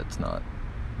 but that's not.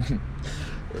 You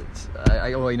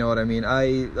know what I mean?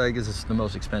 I guess it's the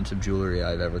most expensive jewelry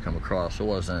I've ever come across. It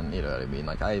wasn't, you know what I mean?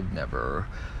 Like, I have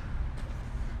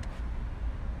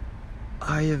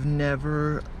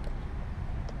never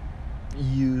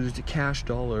used cash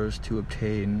dollars to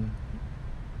obtain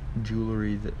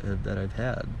jewelry that I've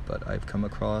had, but I've come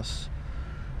across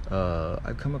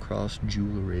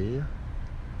jewelry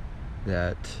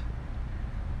that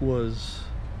was,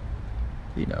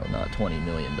 not $20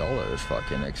 million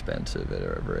fucking expensive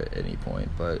at any point,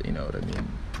 but, you know what I mean,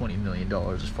 $20 million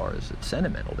as far as its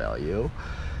sentimental value,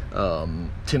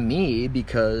 to me,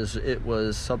 because it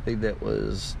was something that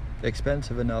was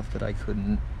expensive enough that I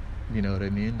couldn't,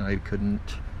 I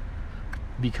couldn't,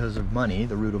 because of money,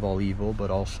 the root of all evil,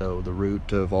 but also the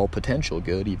root of all potential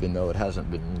good, even though it hasn't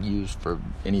been used for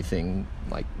anything,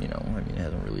 like, it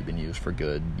hasn't really been used for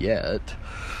good yet,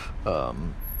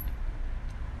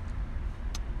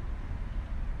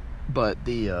 but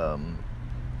the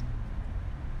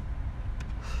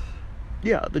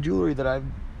jewelry that I've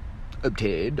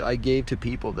obtained, I gave to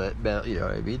people that mean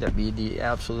the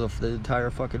entire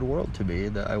fucking world to me,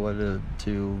 that I wanted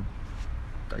to,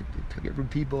 I took it from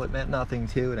people it meant nothing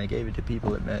to, and I gave it to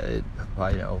people it meant,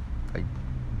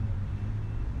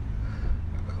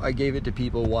 I gave it to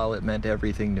people while it meant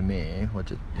everything to me,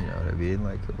 which,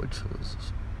 which was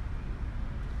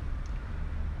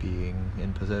being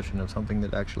in possession of something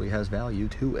that actually has value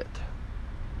to it.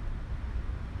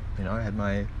 I had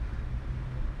my,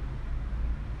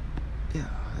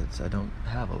 I don't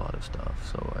have a lot of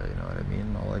stuff, so all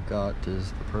I've got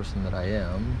is the person that I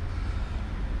am.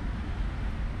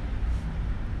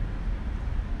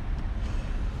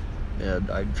 And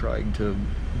I'm trying to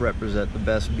represent the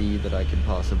best me that I can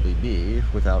possibly be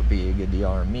without being in the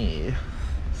army.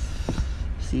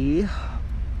 See?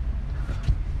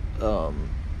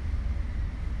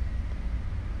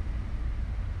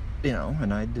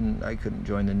 And I couldn't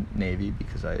join the Navy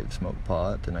because I smoked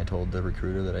pot, and I told the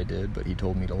recruiter that I did, but he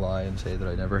told me to lie and say that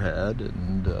I never had,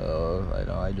 and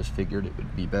I just figured it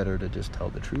would be better to just tell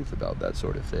the truth about that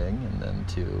sort of thing, and then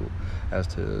as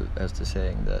to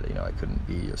saying that, I couldn't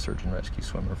be a search and rescue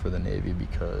swimmer for the Navy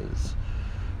because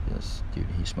this dude,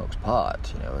 he smokes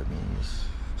pot, he's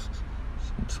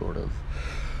some sort of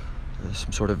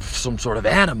some sort of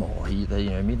animal. You know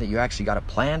what I mean? That you actually got a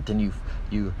plant, and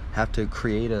you have to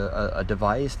create a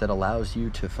device that allows you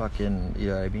to fucking, you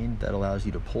know what I mean? That allows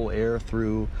you to pull air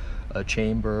through a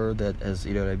chamber that has,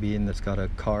 you know what I mean? That's got a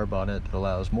carb on it that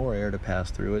allows more air to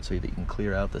pass through it, so that you can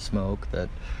clear out the smoke that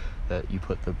you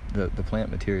put the plant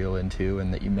material into,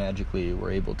 and that you magically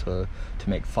were able to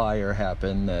make fire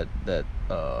happen. That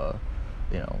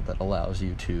you know, that allows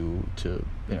you to you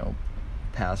know,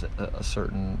 pass a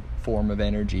certain form of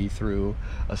energy through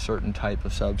a certain type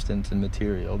of substance and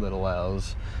material that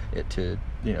allows it to,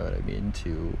 you know what I mean,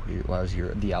 it allows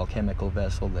the alchemical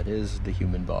vessel that is the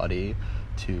human body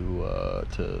to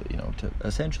you know, to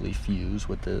essentially fuse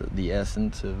with the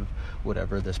essence of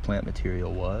whatever this plant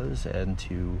material was, and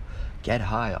to get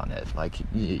high on it. Like,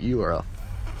 you are a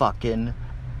fucking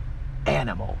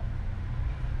animal.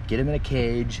 Get him in a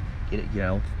cage. You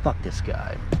know, fuck this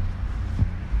guy.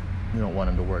 We don't want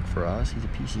him to work for us. He's a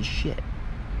piece of shit.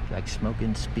 He likes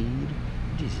smoking speed.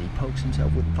 Jesus, he pokes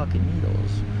himself with fucking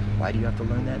needles. Why do you have to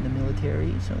learn that in the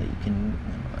military? So that you can,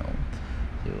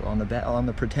 you know, on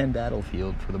the pretend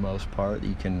battlefield, for the most part,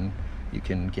 you can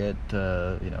get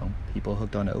you know, people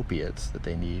hooked on opiates that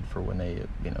they need for when they,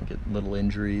 you know, get little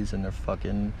injuries in their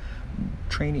fucking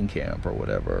training camp or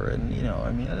whatever. And, you know,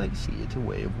 I mean, I see it's a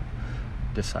way of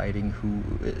deciding who,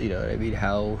 you know what I mean,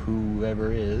 how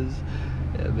whoever is,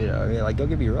 you know, I mean, like, don't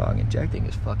get me wrong, injecting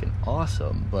is fucking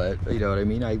awesome, but, you know what I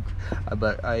mean, I've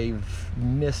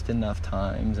missed enough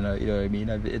times, and you know what I mean,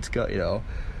 it's got, you know,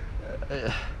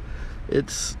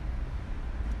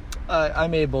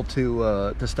 I'm able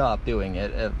to stop doing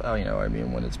it, you know, I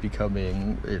mean, when it's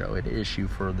becoming, you know, an issue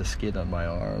for the skin on my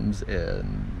arms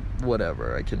and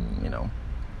whatever. I can, you know.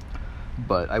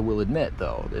 But I will admit,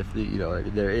 though, if you know,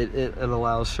 it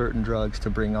allows certain drugs to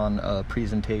bring on a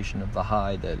presentation of the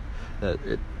high that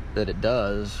it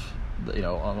does, you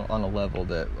know, on a level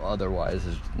that otherwise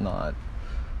is not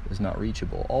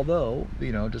reachable. Although,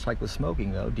 you know, just like with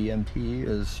smoking, though, DMT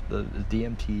is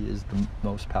the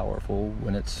most powerful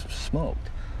when it's smoked.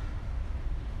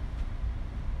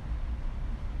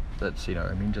 That's, you know,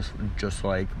 I mean, just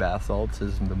like bath salts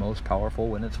is the most powerful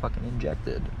when it's fucking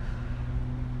injected.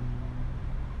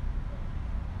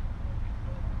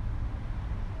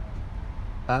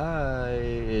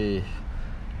 I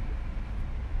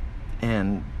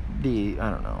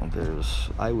don't know.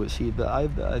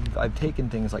 I've taken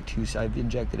things like I've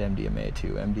injected MDMA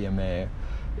too. MDMA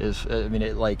is, I mean,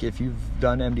 it, like, if you've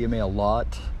done MDMA a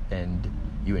lot and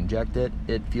you inject it,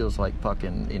 it feels like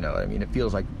fucking, you know, I mean, it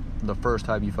feels like the first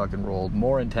time you fucking rolled,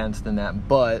 more intense than that,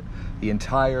 but the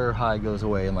entire high goes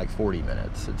away in like 40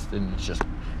 minutes.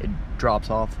 It drops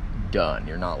off, done.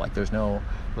 You're not like, there's no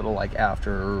little like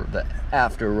after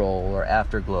roll or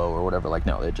afterglow or whatever. Like,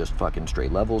 no, it just fucking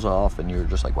straight levels off, and you're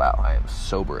just like, wow, I am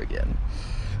sober again.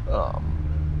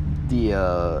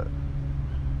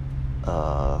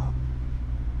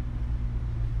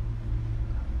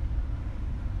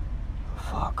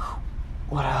 Fuck,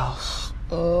 what else?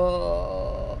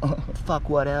 Fuck,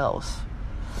 what else?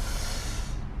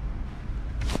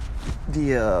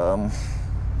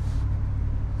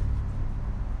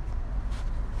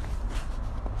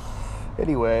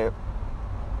 Anyway,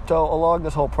 so along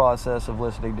this whole process of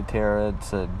listening to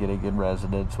Terrence and getting in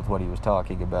resonance with what he was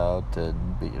talking about,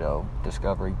 and, you know,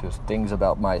 discovering just things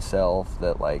about myself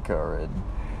that, like, are in...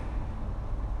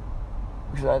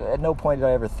 Because at no point did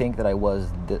I ever think that I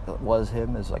was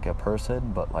him as, like, a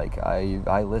person, but, like,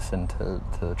 I listened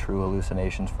to True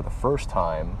Hallucinations for the first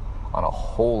time on a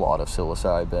whole lot of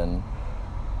psilocybin.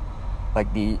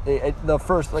 Like, the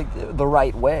first, like, the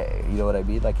right way, you know what I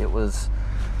mean? Like, it was...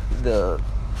 I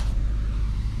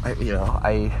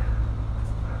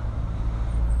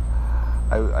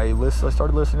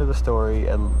started listening to the story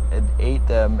and ate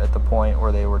them at the point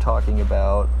where they were talking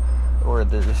about, or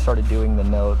they started doing the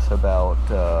notes about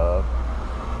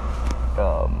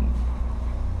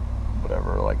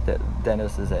whatever, like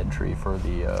Dennis's entry for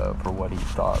what he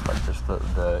thought, like just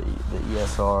the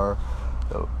ESR,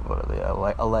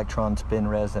 the electron spin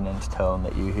resonance tone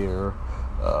that you hear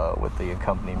with the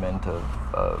accompaniment of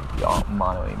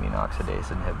monoamine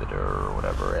oxidase inhibitor or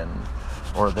whatever,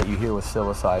 or that you hear with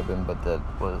psilocybin, but that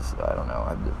was, I don't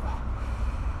know.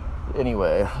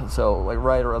 Anyway, so like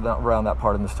right around that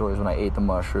part in the story is when I ate the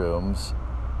mushrooms,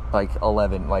 like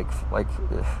 11, like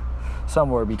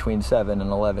somewhere between 7 and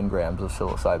 11 grams of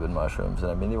psilocybin mushrooms,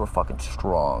 and I mean, they were fucking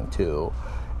strong too.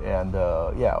 And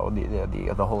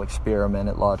the whole experiment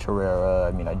at La Chorrera,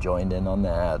 I mean, I joined in on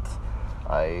that.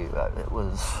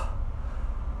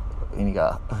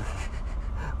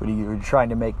 when you're trying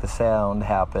to make the sound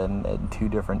happen in two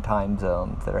different time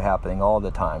zones that are happening all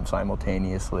the time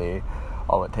simultaneously,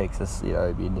 all it takes is,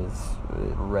 is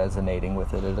resonating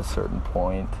with it at a certain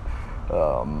point,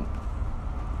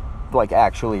 like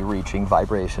actually reaching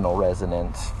vibrational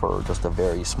resonance for just a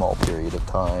very small period of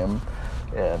time,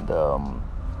 and you know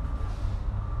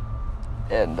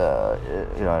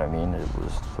what I mean? It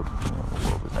was, the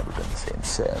world has never been the same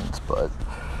since, but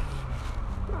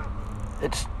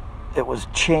it was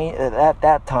change at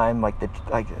that time. Like the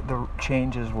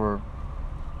changes were.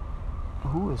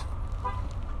 Who was?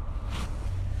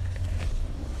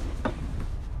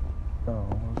 Oh,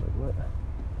 I was like, what?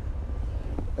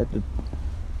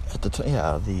 At the time,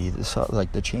 yeah,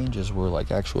 the changes were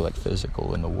like actually like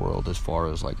physical in the world, as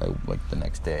far as like the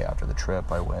next day after the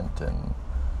trip, I went and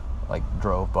like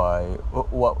drove by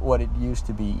what it used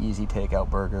to be Easy Takeout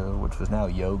Burger, which was now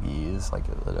Yogi's, like,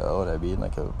 you know what I mean,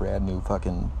 like a brand new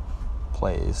fucking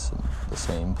place, and the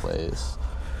same place,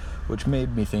 which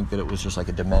made me think that it was just like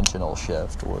a dimensional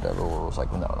shift or whatever, where it was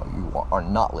like, no, you are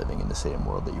not living in the same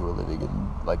world that you were living in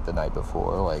like the night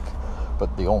before, like,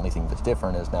 but the only thing that's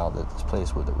different is now that this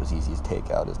place where it was Easy's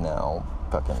Takeout is now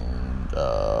fucking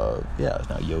it's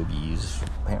now Yogi's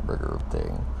hamburger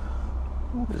thing.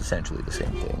 It's essentially the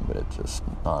same thing, but it's just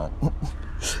not.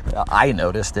 I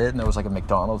noticed it, and there was like a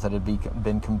McDonald's that had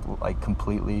been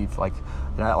completely like,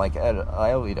 not like, I you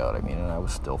know what I mean, and I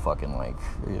was still fucking like,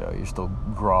 you're still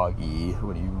groggy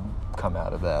when you come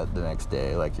out of that the next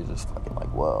day, like you're just fucking like,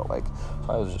 whoa, like,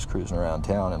 so I was just cruising around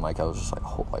town, and like I was just like,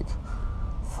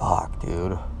 fuck,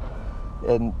 dude,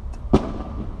 and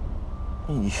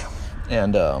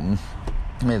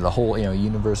I mean, the whole,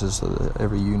 universe is,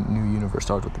 every new universe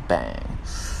starts with a bang.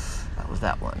 That was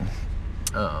that one.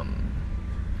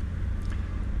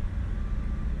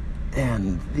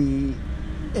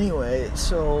 Anyway,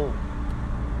 so,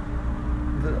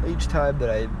 each time that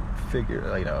I figure,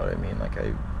 you know what I mean, like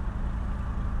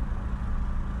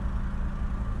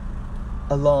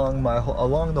along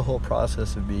the whole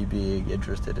process of me being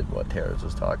interested in what Terrence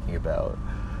was talking about,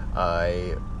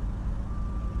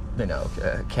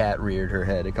 Kat reared her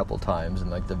head a couple times in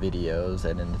like the videos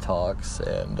and in the talks,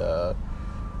 and over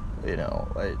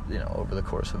the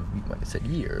course of, like I said,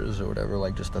 years or whatever,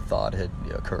 like just the thought had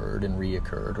occurred and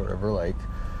reoccurred or whatever, like,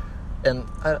 and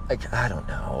I don't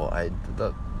know,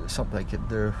 something like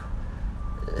there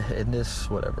in this,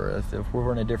 whatever, if we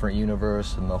were in a different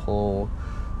universe and the whole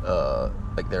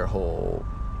like their whole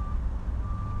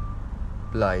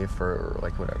life or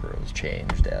like whatever was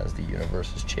changed as the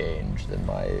universe has changed, and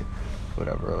my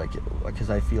whatever, like, because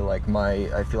I feel like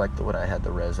when I had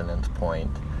the resonance point,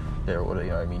 there would,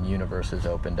 universes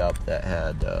opened up that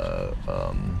had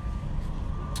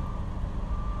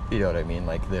you know what I mean,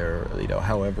 like there,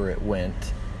 however it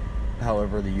went,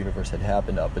 however the universe had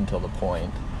happened up until the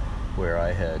point where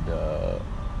I had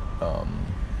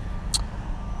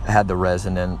had the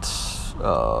resonance,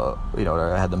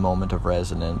 I had the moment of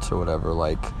resonance or whatever,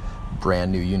 like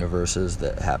brand new universes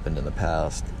that happened in the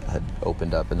past had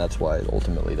opened up, and that's why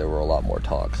ultimately there were a lot more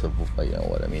talks of,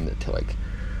 what I mean, that like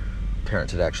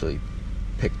Terrence had actually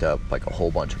picked up like a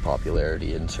whole bunch of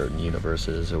popularity in certain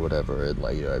universes or whatever, and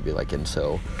like, I'd be like, and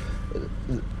so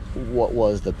what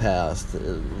was the past?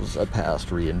 It was a past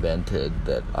reinvented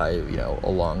that I,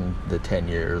 along the 10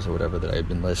 years or whatever that I'd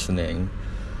been listening,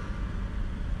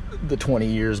 the 20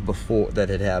 years before that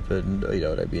had happened,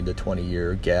 the 20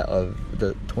 year gap of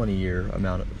the 20 year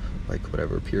amount of, like,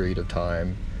 whatever period of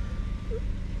time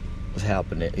was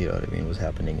happening, was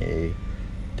happening a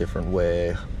different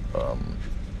way,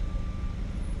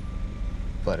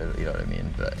 but it,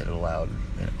 but it allowed,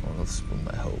 that's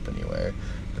my hope anyway,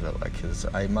 that, like, cause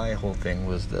my whole thing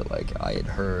was that, like, I had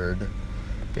heard,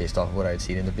 based off of what I'd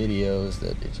seen in the videos,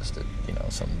 that it just,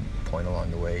 some point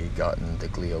along the way he'd gotten the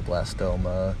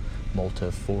glioblastoma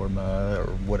multiforme, or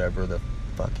whatever the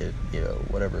fuck it,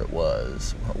 whatever it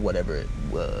was,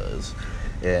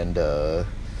 and,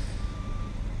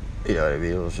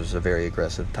 it was just a very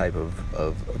aggressive type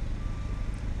of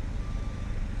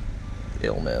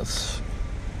illness,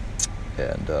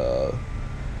 and,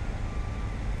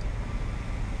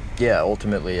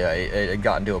 ultimately I had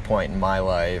gotten to a point in my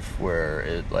life where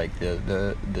it, like,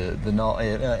 the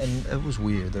knowledge, and it was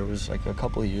weird. There was like a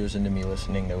couple of years into me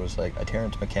listening, there was like a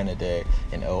Terrence McKenna day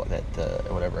in in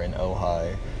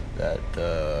Ojai, that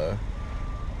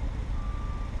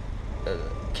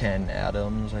Ken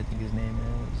Adams, I think his name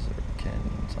is, or Ken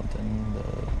something,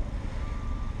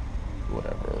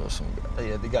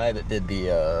 the guy that did the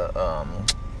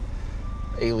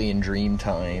Alien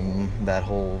Dreamtime, that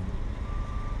whole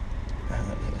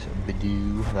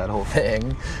Bidoo, that whole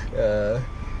thing,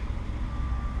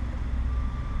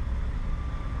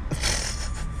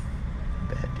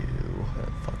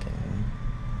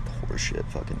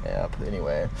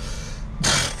 Anyway.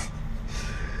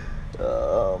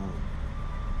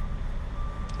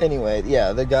 Anyway,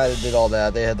 yeah, the guy that did all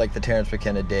that, they had like the Terrence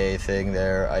McKenna Day thing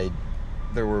there.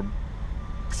 There were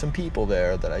some people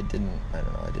there that I didn't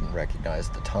recognize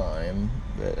at the time.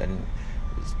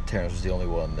 Terrence was the only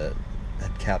one that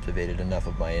had captivated enough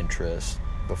of my interest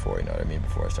before, you know what I mean,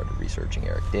 before I started researching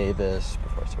Eric Davis,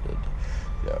 before I started,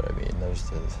 you know what I mean, there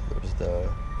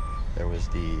was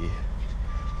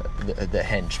the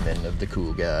henchman of the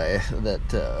cool guy that,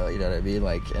 you know what I mean,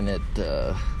 like, and it,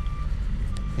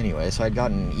 anyway, so I'd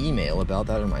gotten an email about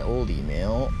that in my old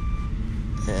email,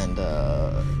 and,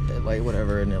 like,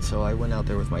 whatever, and so I went out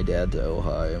there with my dad to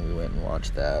Ojai, and we went and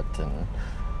watched that, and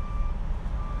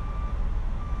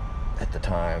at the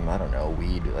time, I don't know,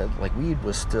 weed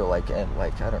was still, like, I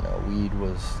don't know, weed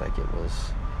was, like, it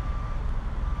was,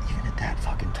 even at that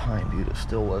fucking time, dude, it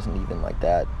still wasn't even, like,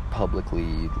 that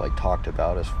publicly, like, talked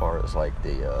about as far as, like,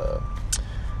 the,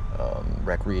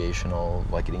 recreational,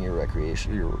 like, getting your rec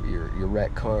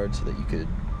card so that you could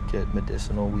get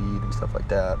medicinal weed and stuff like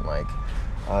that, and, like,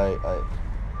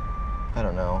 I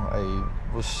don't know, I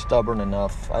was stubborn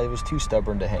enough, I was too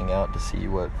stubborn to hang out to see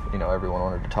what, you know, everyone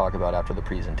wanted to talk about after the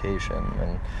presentation,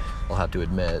 and I'll have to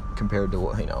admit, compared to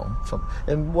what, you know,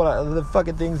 the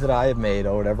fucking things that I have made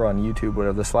or whatever on YouTube,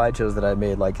 whatever, the slideshows that I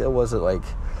made, like, it wasn't, like,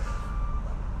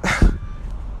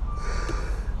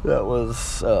 that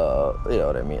was, you know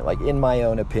what I mean, like, in my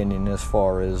own opinion, as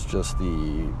far as just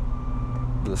the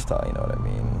style, you know what I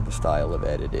mean, the style of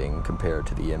editing compared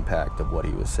to the impact of what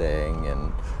he was saying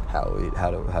and how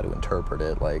to interpret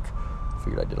it, like, I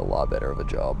figured I did a lot better of a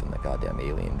job than the goddamn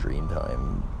Alien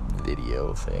Dreamtime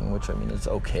video thing, which, I mean, it's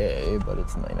okay, but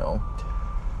it's, you know,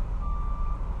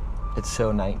 it's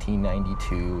so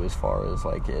 1992 as far as,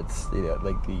 like, it's, you know,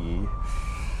 like, the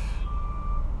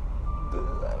I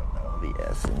don't know, the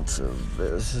essence of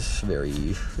this is very,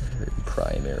 very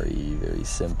primary, very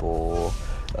simple,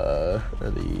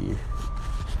 anyway,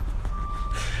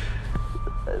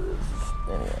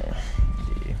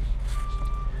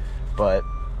 but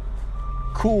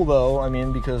cool though, I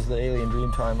mean, because the Alien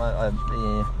Dreamtime,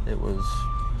 it was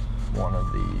one of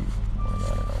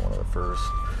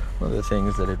the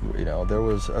things that it, you know, there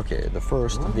was, okay, the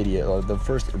first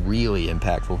really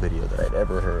impactful video that I'd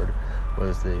ever heard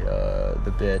was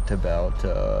the bit about,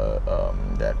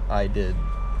 that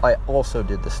I also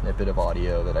did the snippet of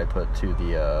audio that I put to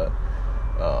the,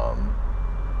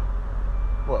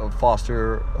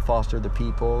 Foster the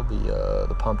People,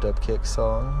 the Pumped Up Kick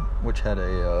song, which had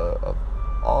a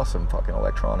awesome fucking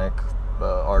electronic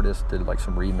artist did, like,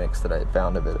 some remix that I had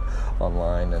found of it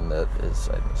online, and that is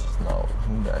just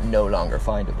no longer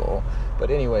findable.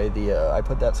 But anyway, I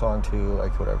put that song to,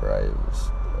 like, whatever, I was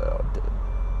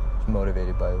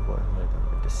motivated by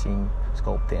to sing,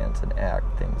 sculpt, dance, and act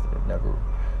things that have never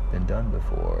been done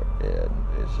before, and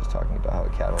it's just talking about how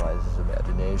it catalyzes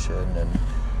imagination. And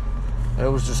it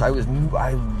was just,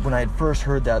 when I had first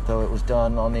heard that, though, it was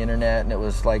done on the internet, and it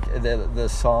was like the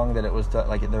song that it was done,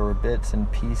 like, there were bits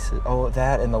and pieces. Oh,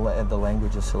 that and the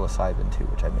language of psilocybin too,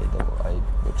 which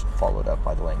which followed up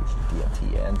by the language of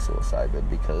DMT and psilocybin,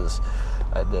 because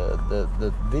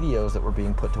the videos that were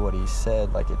being put to what he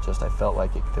said, like, I felt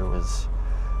like there was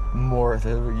more,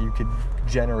 you could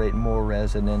generate more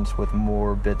resonance with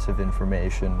more bits of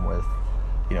information with,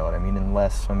 you know what I mean, in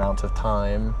less amounts of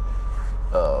time.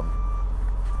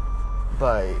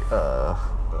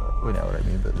 You know what I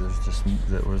mean, but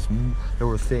there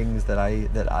were things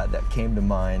that came to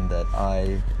mind that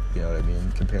I, you know what I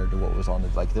mean, compared to what was on the,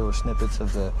 like, there were snippets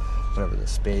of the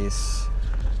space,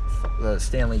 the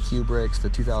Stanley Kubrick's, the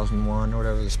 2001 or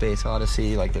whatever, the Space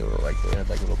Odyssey, like, they had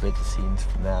like little bits of scenes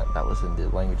from that was in the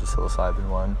language of psilocybin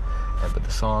one, but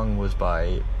the song was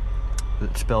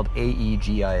it's spelled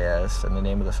Aegis, and the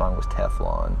name of the song was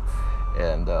Teflon.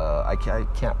 And I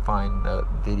can't find the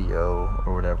video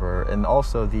or whatever, and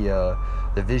also the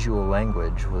visual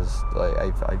language was, like,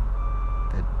 I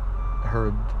had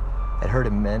heard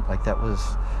it meant, like, that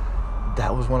was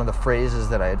one of the phrases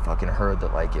that I had fucking heard,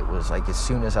 that, like, it was, like, as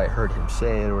soon as I heard him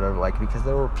say it or whatever, like, because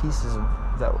there were pieces of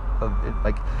it,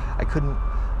 like, I couldn't,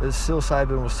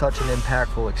 psilocybin was such an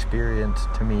impactful experience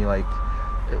to me, like,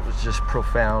 it was just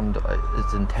profound,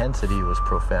 its intensity was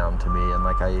profound to me, and,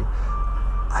 like, I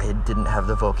didn't have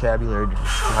the vocabulary to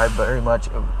describe very much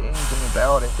of anything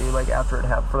about it, dude. Like, after it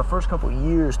happened, for the first couple of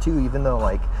years, too, even though,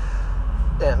 like,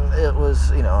 and it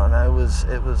was, you know, and I was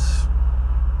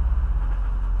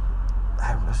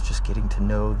just getting to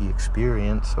know the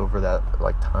experience over that,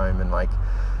 like, time, and, like,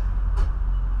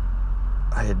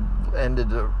 I had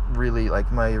ended a really,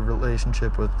 like, my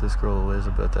relationship with this girl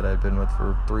Elizabeth that I'd been with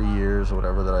for 3 years or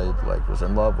whatever, that I like was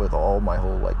in love with all my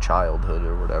whole like childhood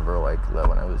or whatever, like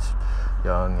when I was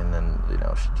young, and then, you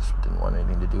know, she just didn't want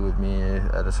anything to do with me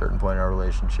at a certain point in our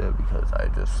relationship because I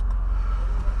just,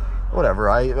 whatever,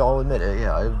 I'll admit it,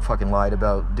 yeah, I fucking lied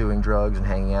about doing drugs and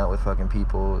hanging out with fucking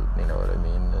people, you know what I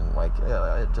mean, and like, yeah,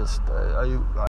 I